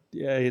word, but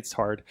it's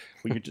hard.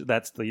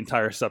 That's the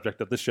entire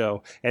subject of the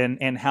show,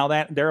 and how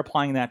that they're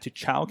applying that to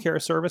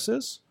childcare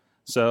services.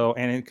 So,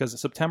 and because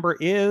September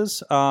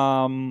is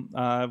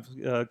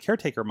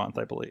caretaker month,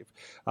 I believe.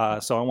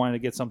 So I wanted to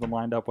get something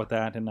lined up with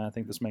that, and I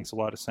think this makes a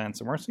lot of sense.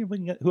 And we're seeing if we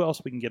can get who else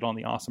we can get on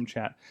the awesome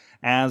chat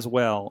as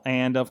well.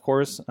 And of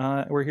course,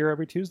 we're here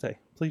every Tuesday.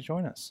 Please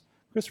join us.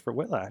 Christopher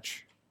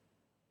Whitlatch,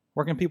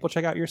 where can people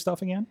check out your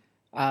stuff again?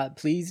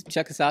 Please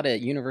check us out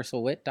at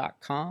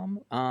universalwit.com,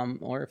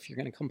 or if you're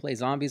going to come play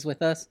zombies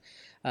with us,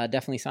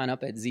 definitely sign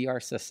up at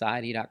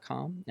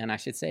zrsociety.com. And I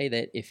should say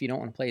that if you don't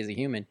want to play as a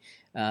human,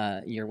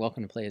 you're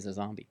welcome to play as a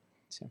zombie.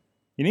 So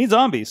You need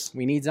zombies.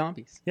 we need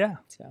zombies. Yeah.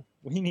 So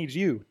We need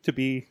you to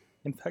be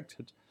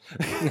infected.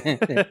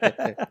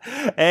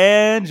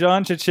 And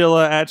John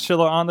Chichilla at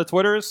Chilla on the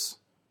Twitters.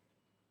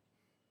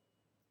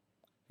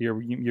 You're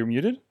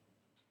muted?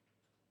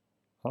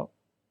 Oh,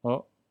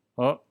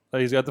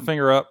 he's got the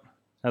finger up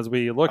as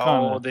we look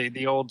on.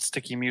 the old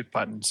sticky mute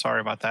button.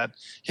 Sorry about that.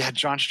 Yeah,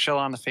 John Chichilla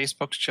on the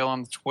Facebook, Chill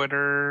on the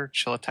Twitter,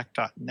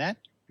 chillatech.net.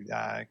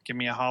 Give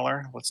me a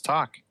holler. Let's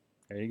talk.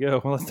 There you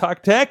go. Well, let's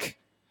talk tech.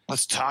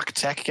 Let's talk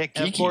tech. Get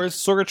And geeky. of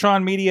course,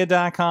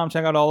 sorgatronmedia.com.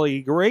 Check out all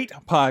the great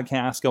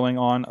podcasts going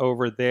on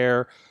over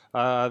there.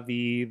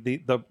 The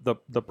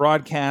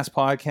broadcast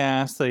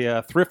podcast,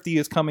 the Thrifty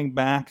is coming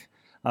back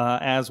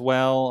as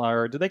well.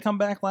 Or did they come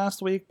back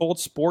last week? Bold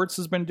Sports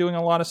has been doing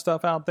a lot of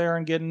stuff out there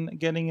and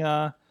getting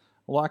a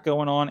lot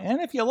going on.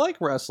 And if you like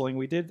wrestling,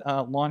 we did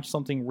launch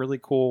something really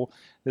cool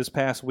this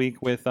past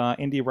week with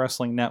Indie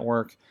Wrestling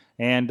Network.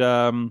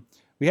 And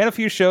we had a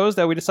few shows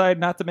that we decided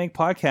not to make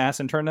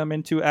podcasts and turn them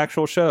into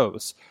actual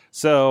shows.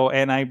 So,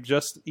 and I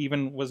just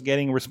even was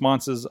getting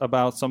responses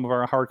about some of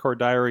our Hardcore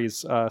Diaries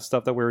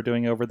stuff that we were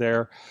doing over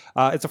there.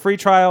 It's a free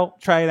trial.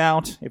 Try it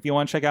out if you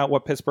want to check out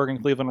what Pittsburgh and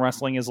Cleveland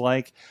wrestling is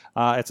like.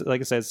 It's,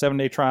 like I said,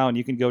 7-day trial, and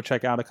you can go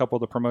check out a couple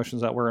of the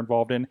promotions that we're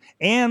involved in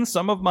and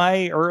some of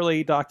my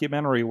early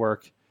documentary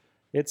work.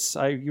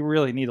 You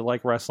really need to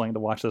like wrestling to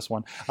watch this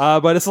one.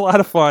 But it's a lot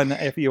of fun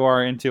if you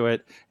are into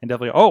it. And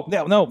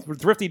definitely,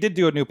 Thrifty did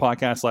do a new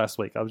podcast last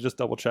week. I was just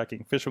double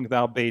checking. Fishing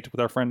Without Bait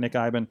with our friend Nick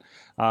Iben,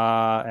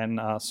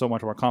 and so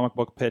much of our Comic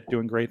Book Pit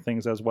doing great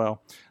things as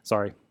well.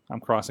 Sorry, I'm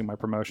crossing my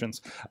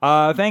promotions.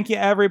 Thank you,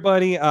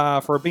 everybody,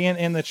 for being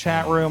in the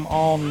chat room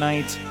all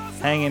night,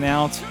 hanging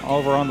out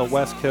over on the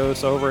West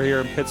Coast, over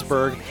here in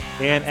Pittsburgh,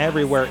 and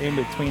everywhere in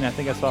between. I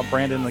think I saw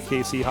Brandon and the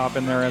KC hop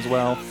in there as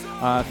well.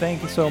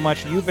 Thank you so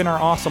much. You've been our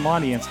awesome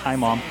audience. Hi,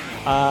 Mom.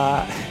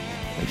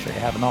 Make sure you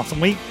have an awesome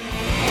week.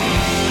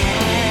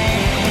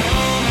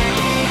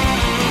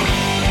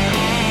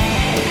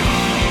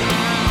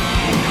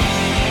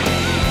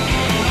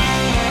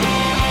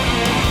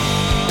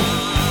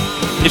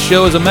 This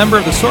show is a member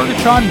of the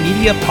Sorgatron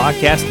Media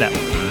Podcast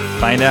Network.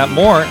 Find out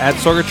more at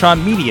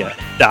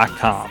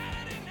sorgatronmedia.com.